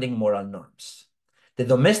surrounding moral norms. The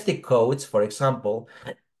domestic codes, for example,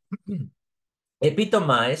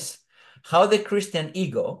 epitomize how the Christian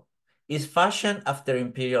ego is fashioned after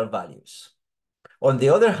imperial values. On the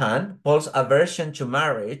other hand, Paul's aversion to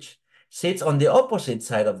marriage sits on the opposite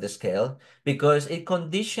side of the scale because it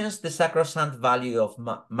conditions the sacrosanct value of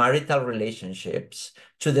marital relationships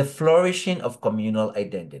to the flourishing of communal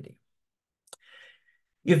identity.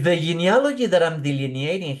 If the genealogy that I'm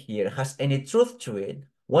delineating here has any truth to it,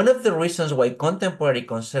 one of the reasons why contemporary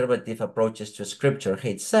conservative approaches to scripture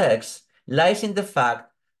hate sex lies in the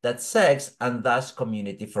fact that sex and thus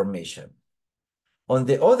community formation. On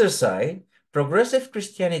the other side, progressive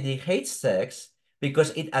Christianity hates sex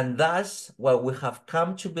because it undoes what we have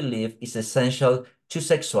come to believe is essential to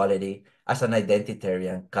sexuality as an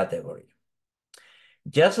identitarian category.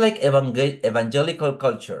 Just like evangelical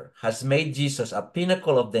culture has made Jesus a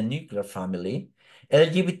pinnacle of the nuclear family,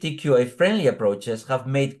 LGBTQI-friendly approaches have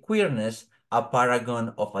made queerness a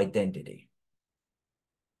paragon of identity.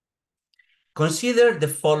 Consider the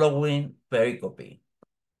following pericope.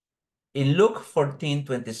 In Luke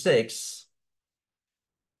 14:26,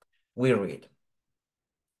 we read,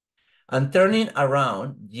 "And turning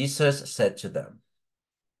around, Jesus said to them,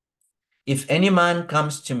 'If any man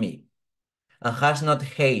comes to me and has not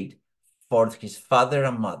hate for his father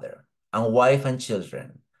and mother, and wife and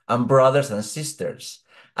children, and brothers and sisters,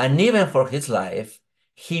 and even for his life,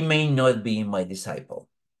 he may not be my disciple.'"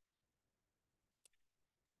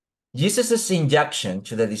 Jesus' injunction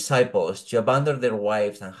to the disciples to abandon their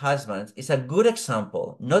wives and husbands is a good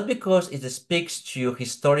example, not because it speaks to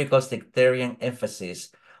historical sectarian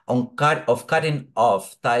emphasis of cutting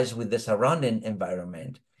off ties with the surrounding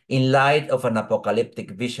environment in light of an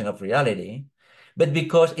apocalyptic vision of reality, but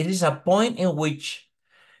because it is a point in which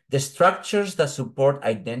the structures that support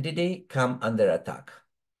identity come under attack.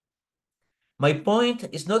 My point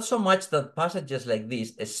is not so much that passages like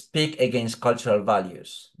this speak against cultural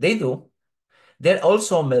values. They do. They're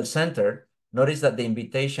also male-centered. Notice that the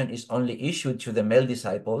invitation is only issued to the male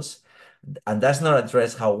disciples and does not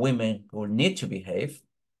address how women will need to behave.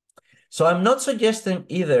 So I'm not suggesting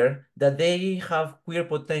either that they have queer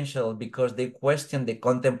potential because they question the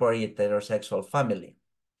contemporary heterosexual family,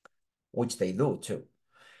 which they do too.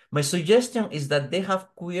 My suggestion is that they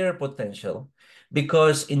have queer potential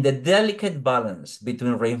because in the delicate balance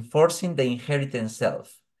between reinforcing the inherited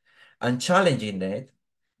self and challenging it,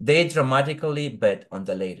 they dramatically bet on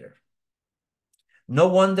the latter. No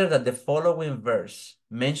wonder that the following verse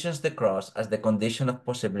mentions the cross as the condition of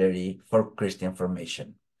possibility for Christian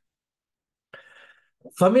formation.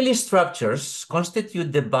 Family structures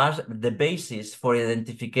constitute the basis for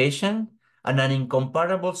identification and an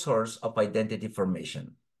incomparable source of identity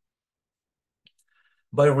formation.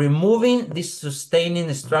 By removing these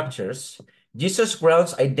sustaining structures, Jesus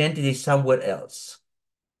grounds identity somewhere else.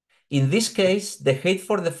 In this case, the hate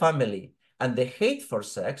for the family and the hate for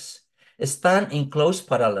sex stand in close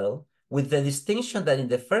parallel, with the distinction that in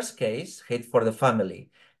the first case, hate for the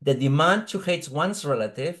family, the demand to hate one's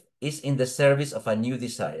relative is in the service of a new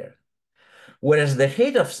desire, whereas the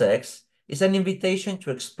hate of sex is an invitation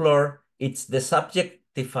to explore its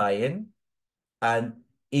desubjectifying and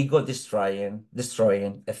ego-destroying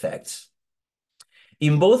effects.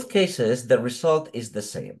 In both cases, the result is the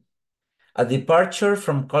same: a departure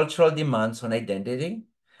from cultural demands on identity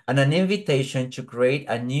and an invitation to create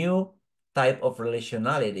a new type of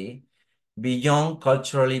relationality beyond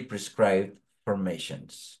culturally prescribed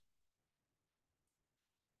formations.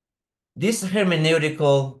 This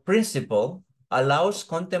hermeneutical principle allows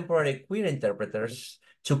contemporary queer interpreters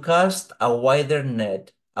to cast a wider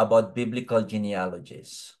net about biblical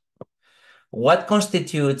genealogies. What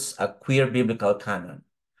constitutes a queer biblical canon,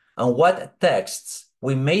 and what texts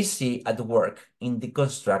we may see at work in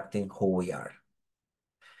deconstructing who we are.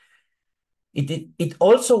 It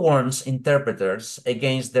also warns interpreters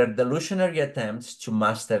against their delusionary attempts to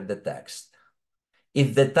master the text.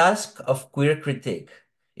 If the task of queer critique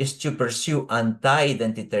is to pursue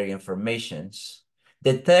anti-identitarian formations,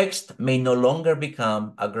 the text may no longer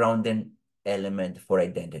become a grounding element for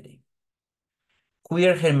identity.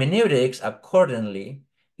 Queer hermeneutics, accordingly,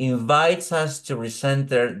 invites us to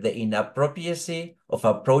recenter the inappropriacy of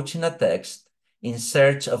approaching a text in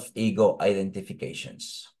search of ego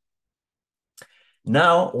identifications.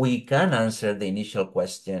 Now we can answer the initial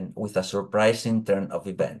question with a surprising turn of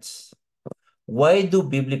events. Why do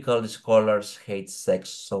biblical scholars hate sex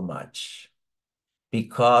so much?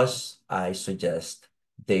 Because I suggest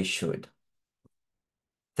they should.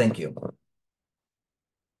 Thank you.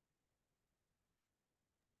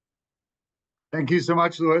 Thank you so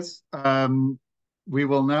much, Louis. We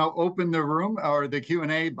will now open the room, or the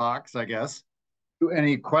Q&A box, I guess, to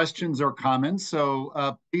any questions or comments. So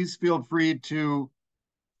please feel free to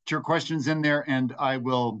put your questions in there, and I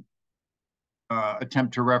will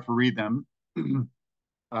attempt to referee them.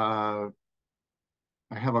 I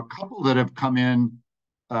have a couple that have come in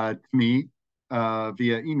to me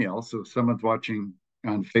via email, so someone's watching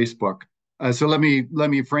on Facebook. So let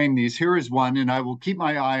me frame these. Here is one, and I will keep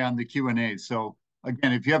my eye on the Q&A. So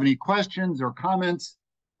again, if you have any questions or comments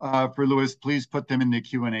for Louis, please put them in the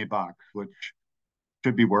Q&A box, which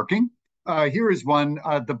should be working. Here is one.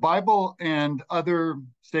 The Bible and other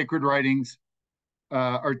sacred writings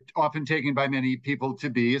are often taken by many people to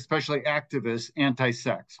be, especially activists,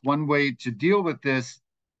 anti-sex. One way to deal with this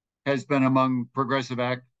has been among progressive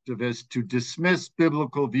activists to dismiss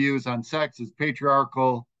biblical views on sex as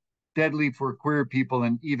patriarchal, deadly for queer people,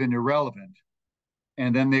 and even irrelevant.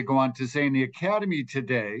 And then they go on to say, in the academy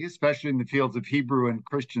today, especially in the fields of Hebrew and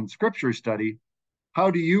Christian scripture study, how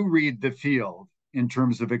do you read the field in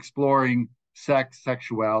terms of exploring sex,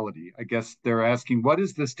 sexuality? I guess they're asking, what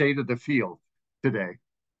is the state of the field today?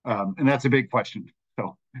 And that's a big question.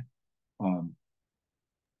 So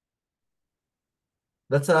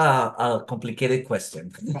that's a complicated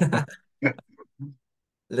question.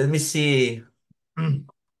 Let me see.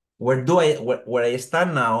 Where I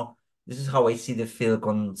stand now, this is how I see the field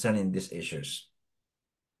concerning these issues.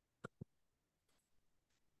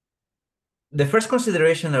 The first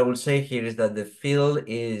consideration I will say here is that the field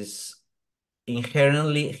is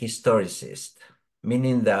inherently historicist,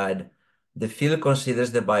 meaning that the field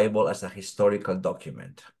considers the Bible as a historical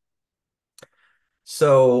document.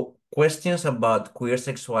 So questions about queer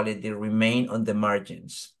sexuality remain on the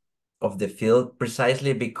margins of the field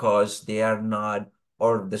precisely because they are not,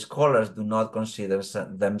 or the scholars do not consider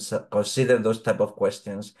those type of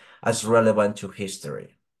questions as relevant to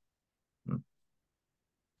history.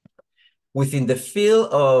 Within the field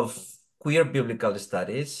of queer biblical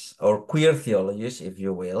studies, or queer theologies, if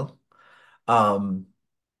you will,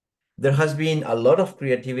 there has been a lot of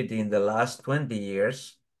creativity in the last 20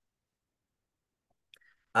 years.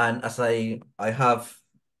 And as I have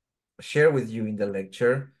shared with you in the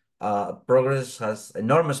lecture,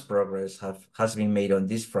 enormous progress has been made on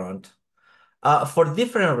this front for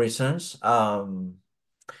different reasons.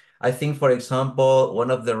 I think, for example,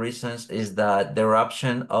 one of the reasons is that the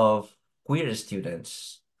eruption of queer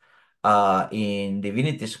students in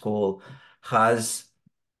divinity school has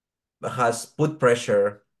put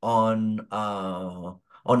pressure on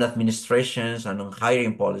administrations and on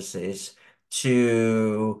hiring policies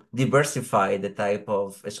to diversify the type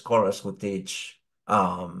of scholars who teach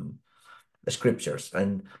scriptures,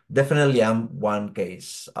 and definitely I'm one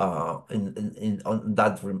case on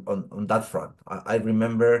that front. I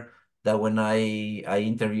remember that when I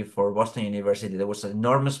interviewed for Boston University, there was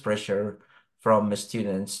enormous pressure from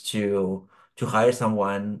students to hire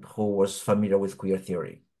someone who was familiar with queer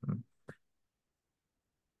theory.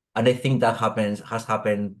 And I think that has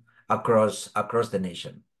happened across the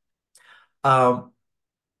nation.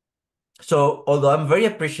 So although I'm very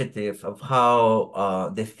appreciative of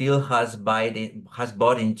how the field has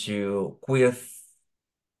bought into queer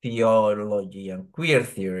theology and queer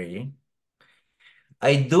theory,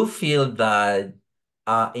 I do feel that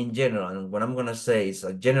in general, and what I'm going to say is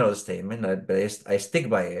a general statement, but I stick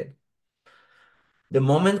by it. The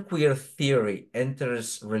moment queer theory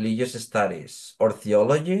enters religious studies or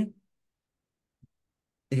theology,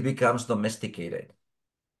 it becomes domesticated.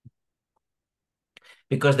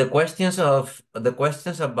 Because the questions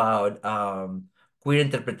about queer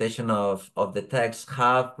interpretation of the text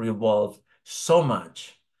have revolved so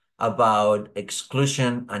much about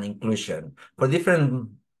exclusion and inclusion for different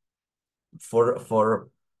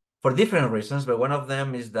reasons, but one of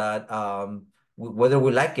them is that whether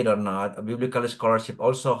we like it or not, biblical scholarship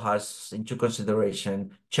also has into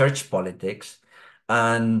consideration church politics,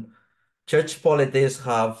 and church politics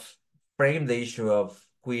have framed the issue of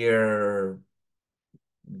queer,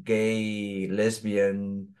 gay,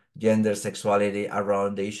 lesbian, gender, sexuality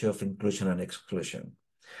around the issue of inclusion and exclusion.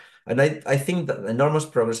 And I think that enormous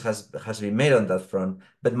progress has been made on that front.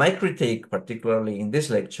 But my critique, particularly in this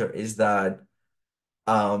lecture, is that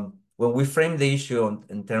when we frame the issue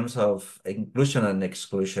in terms of inclusion and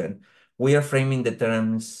exclusion, we are framing the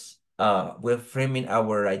terms, we're framing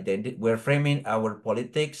our identity, we're framing our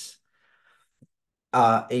politics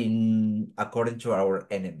according to our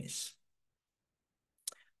enemies.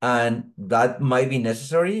 And that might be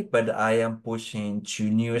necessary, but I am pushing to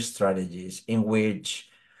new strategies in which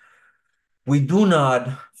we do not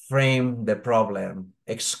frame the problem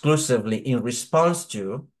exclusively in response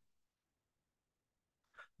to,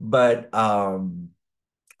 but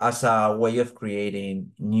as a way of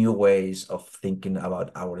creating new ways of thinking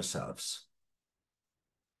about ourselves.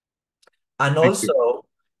 And also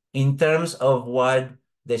in terms of what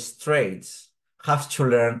the straights have to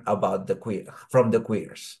learn about from the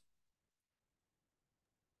queers.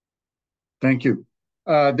 Thank you.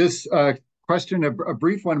 This question, a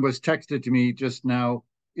brief one, was texted to me just now.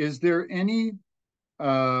 Are there any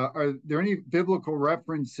biblical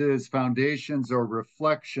references, foundations, or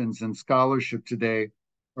reflections in scholarship today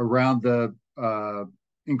around the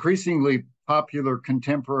increasingly popular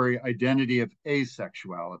contemporary identity of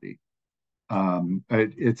asexuality?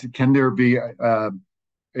 Can there be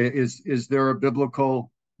is there a biblical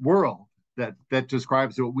world that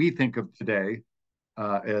describes what we think of today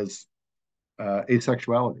as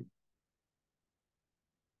asexuality?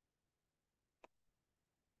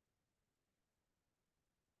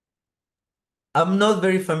 I'm not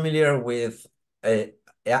very familiar with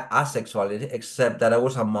asexuality, except that I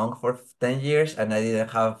was a monk for 10 years and I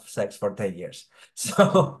didn't have sex for 10 years.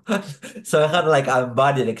 So, so I had like a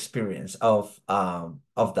embodied experience of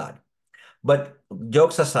that. But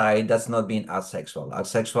jokes aside, that's not being asexual.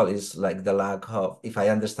 Asexual is like the lack of, if I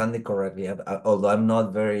understand it correctly, although I'm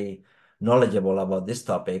not very knowledgeable about this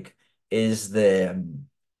topic, is a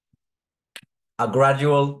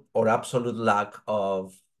gradual or absolute lack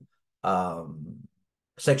of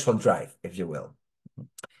sexual drive, if you will.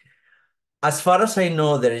 As far as I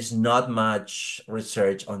know, there is not much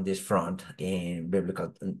research on this front in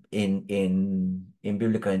biblical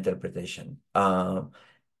biblical interpretation.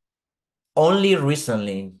 Only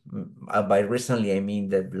recently, by recently I mean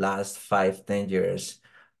the last 5-10 years,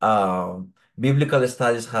 biblical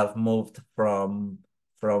studies have moved from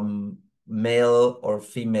male or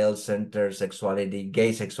female centered sexuality,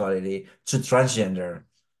 gay sexuality, to transgender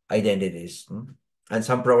identities. And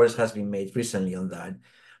some progress has been made recently on that.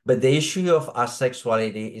 But the issue of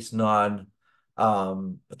asexuality is not,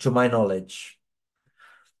 to my knowledge,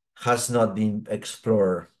 has not been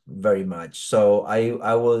explored very much. So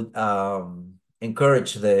I would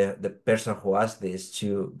encourage the person who asked this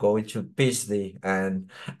to go into PhD and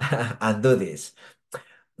and do this.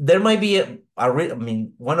 There might be I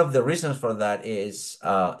mean, one of the reasons for that is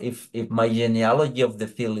if my genealogy of the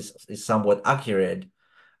field is somewhat accurate,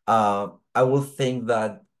 I would think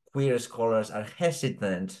that queer scholars are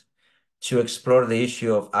hesitant to explore the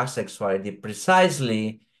issue of asexuality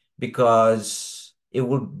precisely because it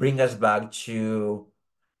would bring us back to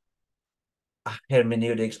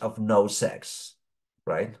hermeneutics of no sex,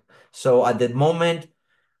 right? So at the moment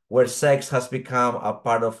where sex has become a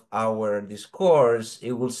part of our discourse,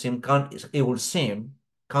 it will seem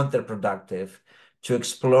counterproductive to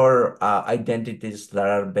explore identities that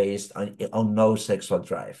are based on no sexual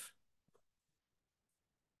drive.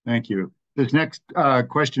 Thank you. This next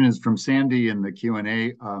question is from Sandy in the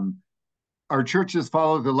Q&A. Our churches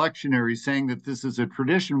follow the lectionary, saying that this is a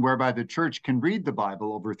tradition whereby the church can read the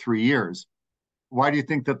Bible over 3 years. Why do you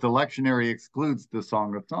think that the lectionary excludes the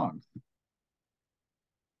Song of Songs?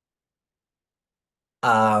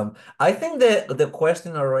 I think the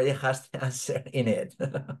question already has the answer in it.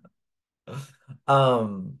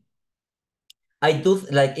 I do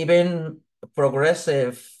like even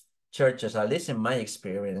progressive churches, at least in my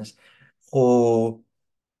experience, who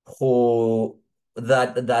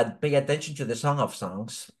that pay attention to the Song of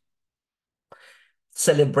Songs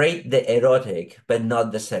celebrate the erotic but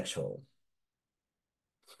not the sexual.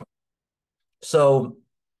 So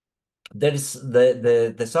there's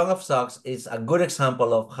the Song of Songs is a good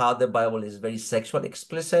example of how the Bible is very sexually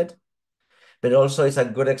explicit, but also it's a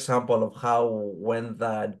good example of how when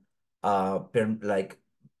that like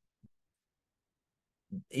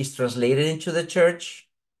is translated into the church,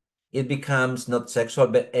 it becomes not sexual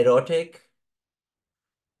but erotic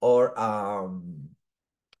or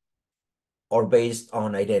based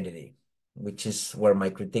on identity, which is where my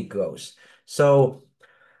critique goes. So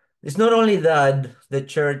it's not only that the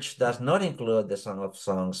church does not include the Song of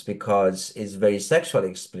Songs because it's very sexually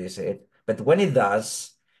explicit, but when it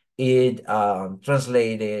does, it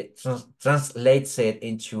translates it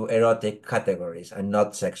into erotic categories and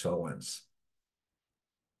not sexual ones.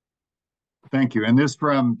 Thank you. And this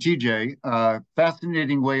from TJ,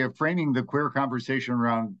 fascinating way of framing the queer conversation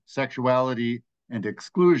around sexuality and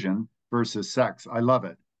exclusion versus sex. I love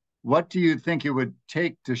it. What do you think it would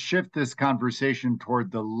take to shift this conversation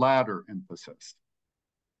toward the latter emphasis?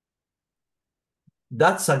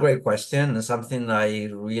 That's a great question and something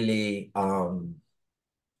I'm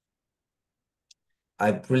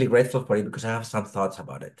really grateful for it because I have some thoughts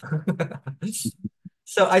about it.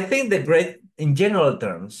 So I think in general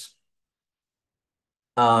terms,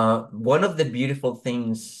 one of the beautiful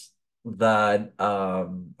things that,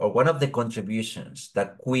 or one of the contributions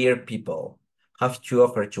that queer people have to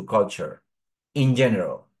offer to culture in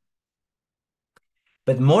general,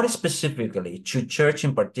 but more specifically to church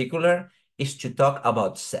in particular, is to talk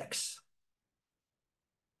about sex.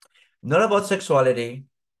 Not about sexuality,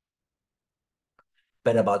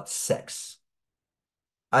 but about sex.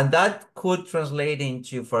 And that could translate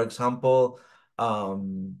into, for example,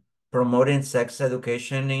 promoting sex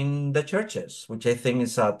education in the churches, which I think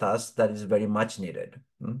is a task that is very much needed.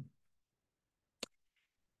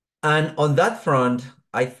 And on that front,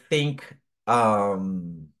 I think queer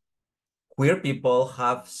people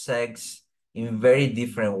have sex in very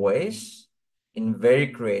different ways, in very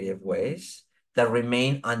creative ways that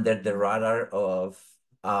remain under the radar of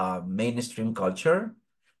mainstream culture,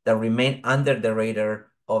 that remain under the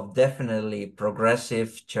radar of definitely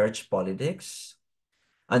progressive church politics.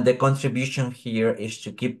 And the contribution here is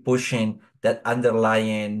to keep pushing that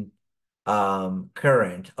underlying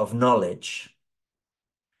current of knowledge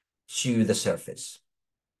to the surface.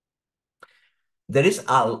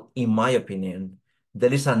 In my opinion,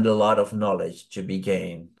 there is a lot of knowledge to be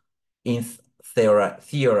gained in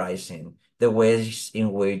theorizing the ways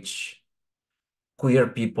in which queer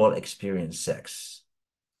people experience sex.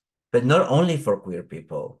 But not only for queer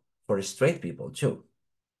people, for straight people too.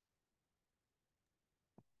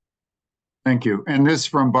 Thank you. And this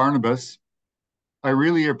from Barnabas. I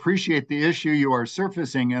really appreciate the issue you are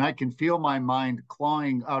surfacing, and I can feel my mind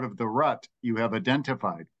clawing out of the rut you have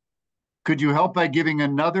identified. Could you help by giving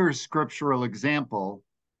another scriptural example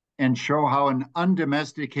and show how an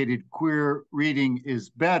undomesticated queer reading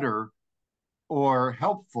is better or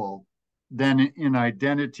helpful than an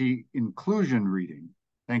identity inclusion reading?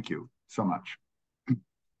 Thank you so much.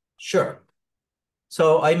 Sure.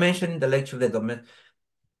 So I mentioned in the lecture that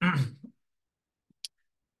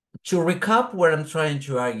to recap, what I'm trying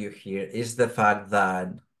to argue here is the fact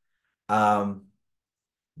that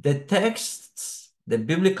the texts, the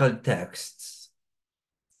biblical texts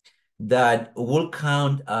that will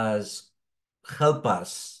count as help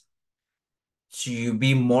us to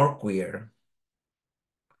be more queer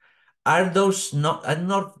are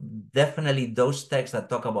not definitely those texts that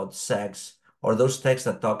talk about sex or those texts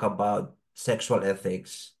that talk about sexual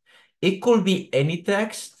ethics. It could be any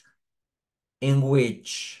text in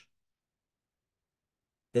which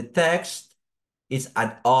the text is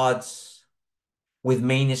at odds with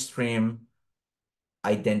mainstream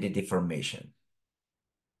identity formation.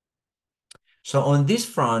 So on this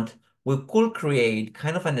front, we could create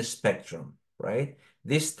kind of a spectrum, right?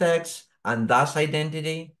 This text undoes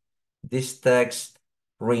identity. This text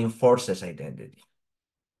reinforces identity.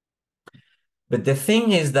 But the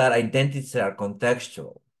thing is that identities are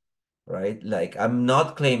contextual, right? Like I'm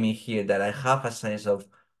not claiming here that I have a sense of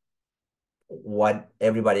what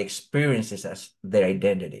everybody experiences as their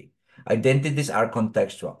identity. Identities are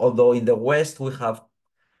contextual. Although in the West, we have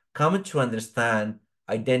come to understand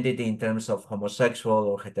identity in terms of homosexual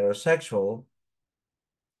or heterosexual,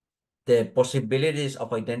 the possibilities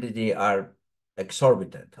of identity are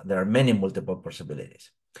exorbitant. There are many multiple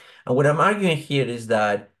possibilities. And what I'm arguing here is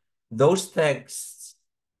that those texts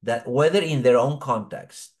that, whether in their own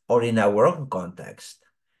context or in our own context,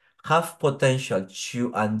 have potential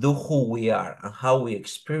to undo who we are and how we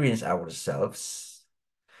experience ourselves,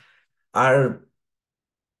 are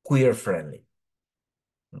queer friendly.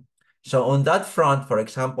 So on that front, for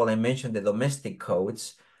example, I mentioned the domestic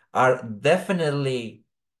codes are definitely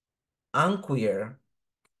unqueer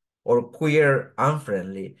or queer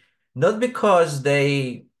unfriendly, not because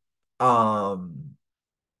they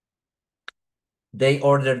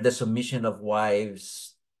order the submission of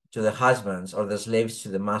wives to the husbands or the slaves to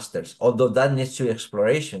the masters, although that needs to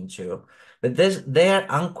exploration too. But they are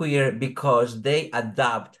unqueer because they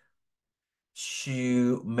adapt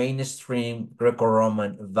to mainstream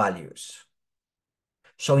Greco-Roman values.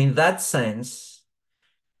 So in that sense,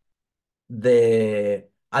 the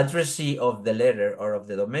addressee of the letter or of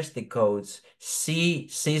the domestic codes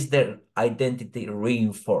sees their identity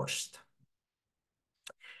reinforced.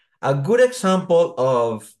 A good example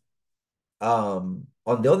of, on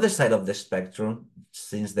the other side of the spectrum,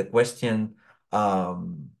 since the question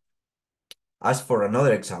asked for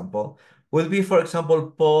another example, will be, for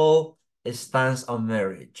example, Paul's stance on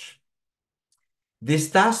marriage.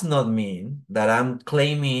 This does not mean that I'm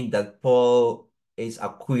claiming that Paul is a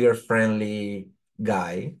queer-friendly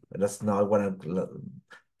guy. That's not what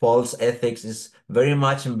Paul's ethics is very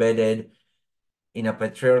much embedded in a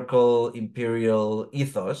patriarchal imperial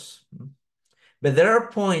ethos. But there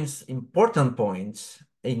are points, important points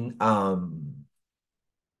in Paul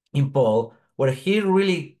where he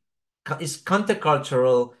really is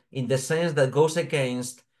countercultural in the sense that goes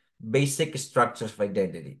against basic structures of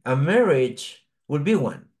identity. A marriage would be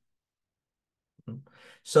one.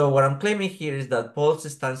 So what I'm claiming here is that Paul's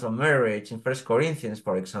stance on marriage in 1 Corinthians,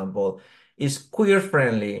 for example, is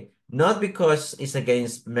queer-friendly, not because it's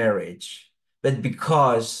against marriage, but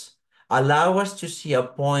because allow us to see a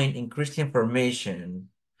point in Christian formation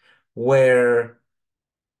where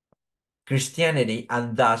Christianity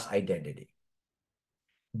and thus identity.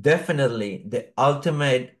 Definitely the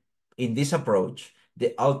ultimate, in this approach,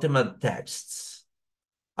 the ultimate texts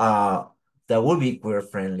that will be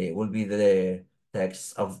queer-friendly will be the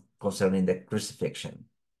texts concerning the crucifixion,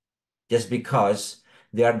 just because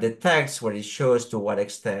they are the texts where it shows to what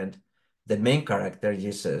extent the main character,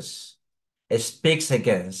 Jesus, speaks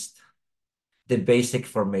against the basic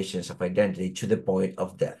formations of identity to the point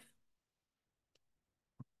of death.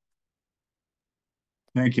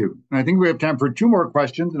 Thank you. I think we have time for two more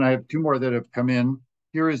questions, and I have two more that have come in.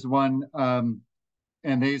 Here is one, and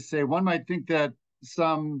they say one might think that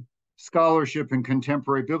some scholarship in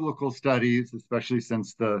contemporary biblical studies, especially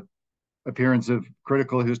since the appearance of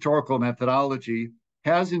critical historical methodology,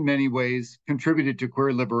 has in many ways contributed to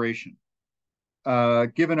queer liberation.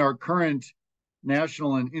 Given our current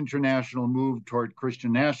national and international move toward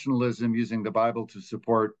Christian nationalism using the Bible to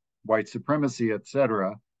support white supremacy,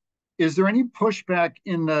 etc., is there any pushback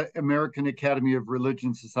in the American Academy of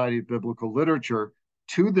Religion, Society of Biblical Literature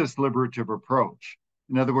to this liberative approach?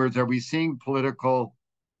 In other words, are we seeing political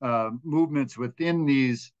movements within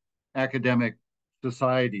these academic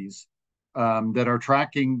societies that are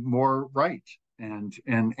tracking more right and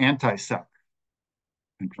anti-sect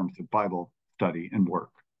in terms of Bible study and work?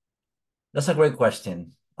 That's a great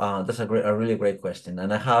question. That's a really great question.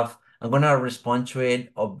 And I'm going to respond to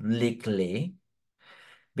it obliquely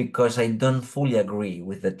because I don't fully agree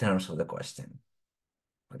with the terms of the question.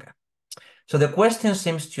 Okay. So the question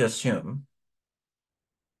seems to assume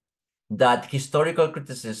that historical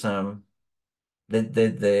criticism,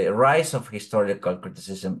 the rise of historical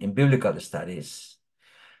criticism in biblical studies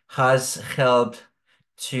has helped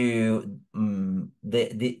to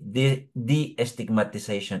the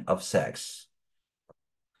de-stigmatization of sex.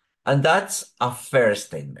 And that's a fair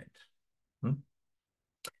statement.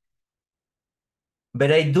 But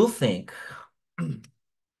I do think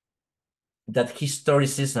that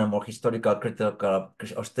historicism or historical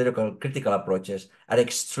critical approaches are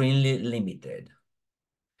extremely limited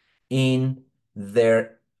in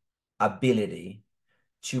their ability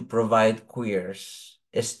to provide queers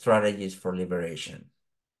strategies for liberation.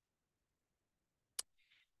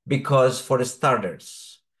 Because for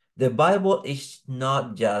starters, the Bible is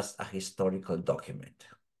not just a historical document.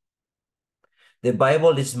 The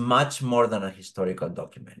Bible is much more than a historical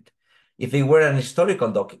document. If it were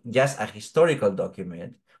just a historical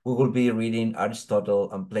document, we would be reading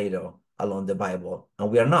Aristotle and Plato along the Bible, and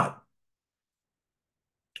we are not.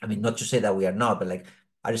 I mean, not to say that we are not, but like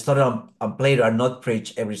Aristotle and Plato are not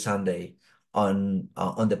preached every Sunday on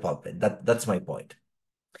the pulpit. That's my point.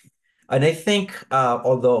 And I think,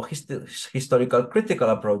 although historical critical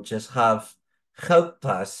approaches have helped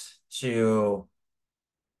us to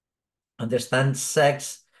understand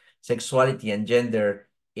sex, sexuality, and gender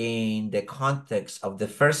in the context of the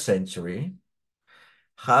first century,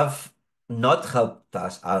 have not helped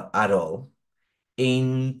us at all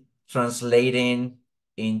in translating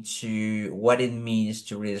into what it means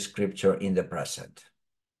to read scripture in the present.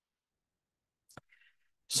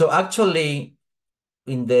 So actually,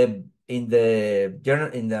 in the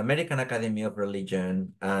American Academy of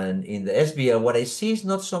Religion and in the SBL, what I see is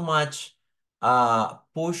not so much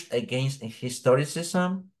push against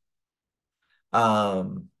historicism, at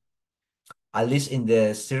least in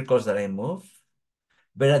the circles that I move,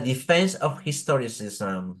 but a defense of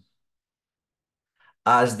historicism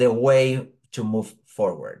as the way to move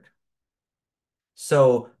forward.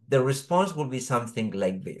 So the response will be something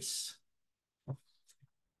like this.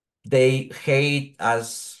 They hate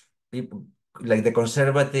as people, like the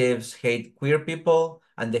conservatives hate queer people,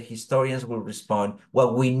 and the historians will respond,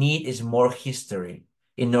 what we need is more history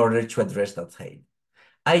in order to address that hate.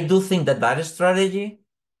 I do think that that strategy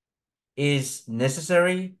is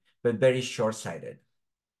necessary, but very short-sighted.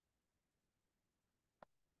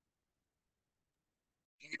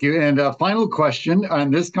 Thank you. And a final question,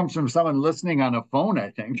 and this comes from someone listening on a phone,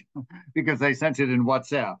 I think, because I sent it in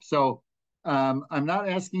WhatsApp. So I'm not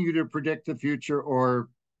asking you to predict the future or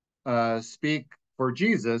speak for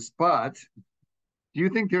Jesus, but do you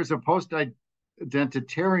think there's a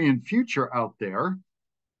post-identitarian future out there?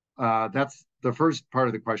 That's the first part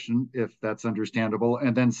of the question, if that's understandable.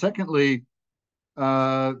 And then secondly,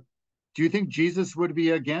 do you think Jesus would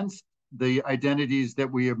be against the identities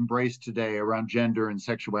that we embrace today around gender and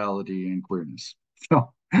sexuality and queerness?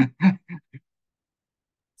 So,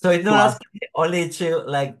 So it's not asking me only to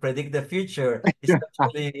like predict the future. It's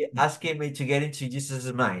actually asking me to get into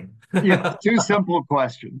Jesus' mind. yeah, two simple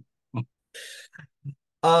questions.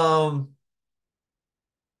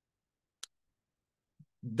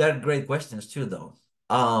 They're great questions too, though.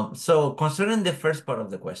 So concerning the first part of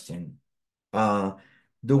the question, can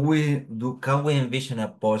we envision a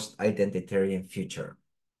post-identitarian future?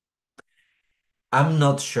 I'm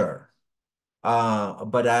not sure.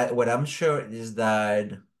 But what I'm sure is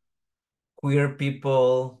that queer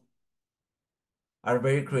people are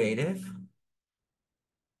very creative,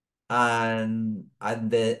 and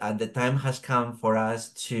the time has come for us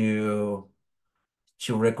to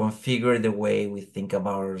reconfigure the way we think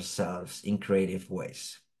about ourselves in creative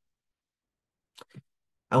ways.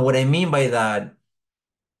 And what I mean by that,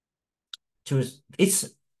 this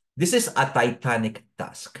is a titanic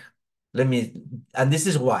task. And this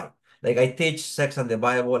is why. Like I teach sex and the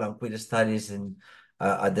Bible and queer studies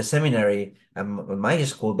at the seminary and in my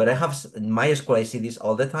school, but in my school I see this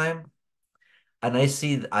all the time. And I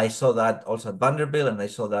saw that also at Vanderbilt, and I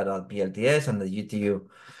saw that at PLTS and the UTU.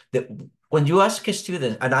 When you ask a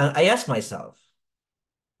student, and I ask myself,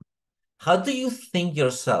 how do you think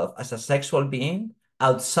yourself as a sexual being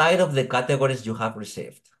outside of the categories you have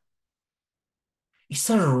received? It's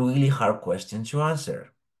a really hard question to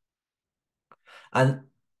answer. And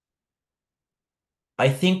I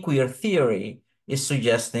think queer theory is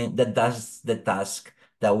suggesting that that's the task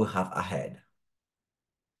that we have ahead.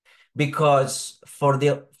 Because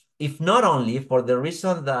if not only for the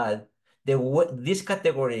reason that these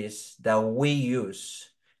categories that we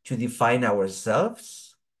use to define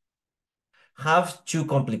ourselves have two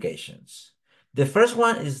complications. The first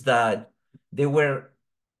one is that they were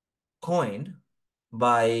coined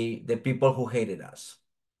by the people who hated us.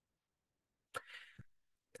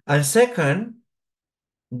 And second,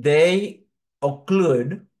 they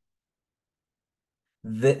occlude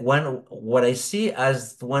what I see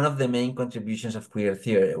as one of the main contributions of queer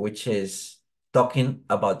theory, which is talking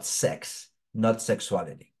about sex, not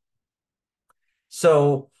sexuality.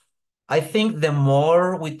 So I think the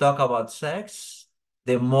more we talk about sex,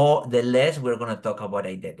 the less we're going to talk about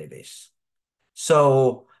identities.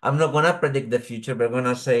 So I'm not going to predict the future, but I'm going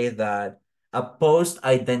to say that a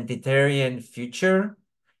post-identitarian future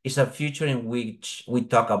is a future in which we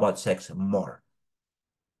talk about sex more.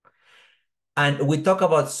 And we talk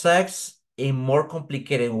about sex in more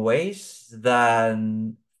complicated ways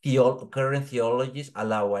than current theologies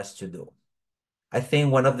allow us to do. I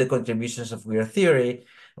think one of the contributions of queer theory,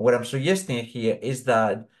 what I'm suggesting here, is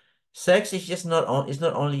that sex is just it's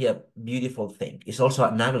not only a beautiful thing, it's also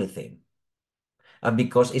an ugly thing. And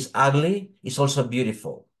because it's ugly, it's also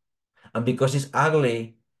beautiful. And because it's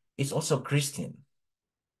ugly, it's also Christian.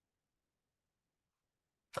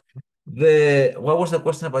 What was the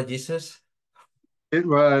question about Jesus? The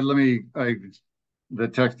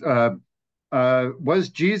text.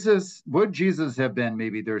 would Jesus have been,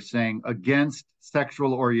 maybe they're saying, against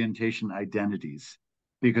sexual orientation identities?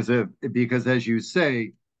 Because as you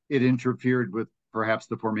say, it interfered with perhaps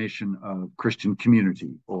the formation of Christian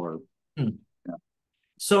community or. Yeah.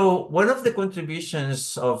 So one of the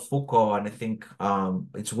contributions of Foucault, and I think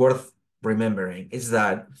it's worth remembering, is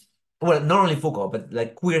that, well, not only Foucault, but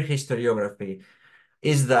like queer historiography,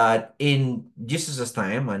 is that in Jesus'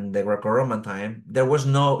 time and the Greco-Roman time, there was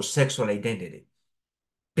no sexual identity,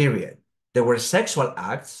 period. There were sexual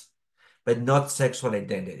acts, but not sexual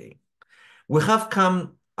identity. We have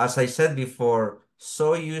come, as I said before,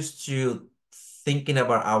 so used to thinking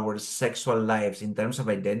about our sexual lives in terms of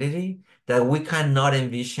identity that we cannot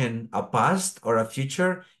envision a past or a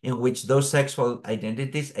future in which those sexual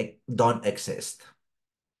identities don't exist.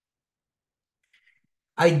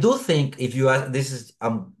 I do think if you ask, this is,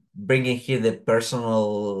 I'm bringing here the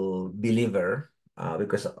personal believer,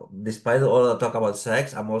 because despite all the talk about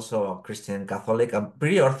sex, I'm also a Christian Catholic. I'm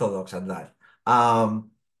pretty orthodox at that.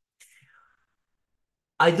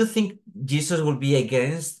 I do think Jesus will be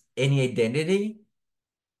against any identity,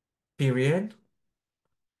 period,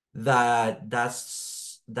 that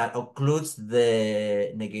includes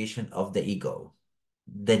the negation of the ego,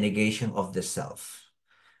 the negation of the self.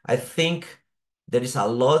 I think there is a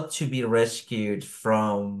lot to be rescued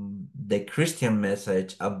from the Christian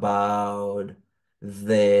message about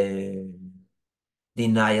the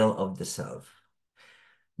denial of the self.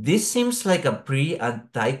 This seems like a pretty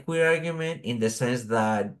anti-queer argument in the sense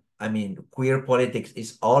that, I mean, queer politics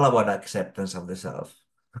is all about acceptance of the self.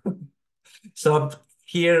 So I'm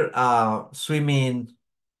here swimming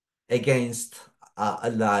against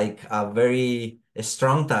like a very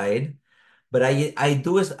strong tide, but I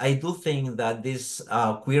do think that this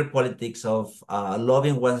queer politics of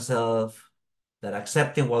loving oneself, that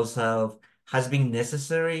accepting oneself has been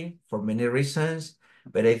necessary for many reasons,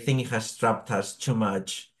 but I think it has trapped us too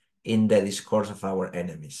much in the discourse of our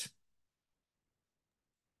enemies.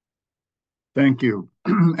 Thank you.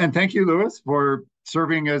 And thank you, Louis, for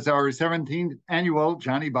serving as our 17th annual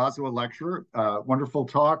Johnny Boswell Lecture. Wonderful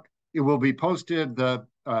talk. It will be posted, the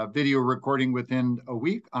video recording, within a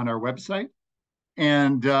week on our website.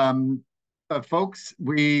 And folks,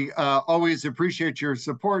 we always appreciate your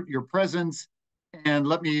support, your presence. And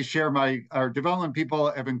let me share our development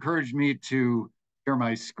people have encouraged me to share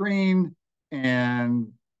my screen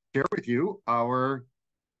and share with you our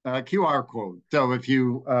QR code. So if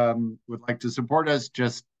you would like to support us,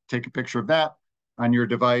 just take a picture of that on your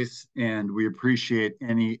device, and we appreciate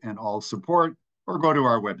any and all support, or go to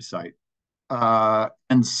our website.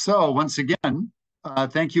 And so once again,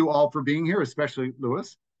 thank you all for being here, especially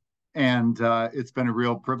Louis. And it's been a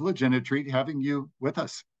real privilege and a treat having you with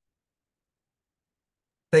us.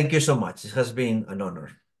 Thank you so much. It has been an honor.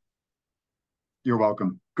 You're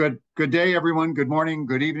welcome. Good day, everyone. Good morning,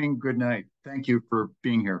 good evening, good night. Thank you for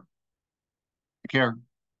being here. Take care.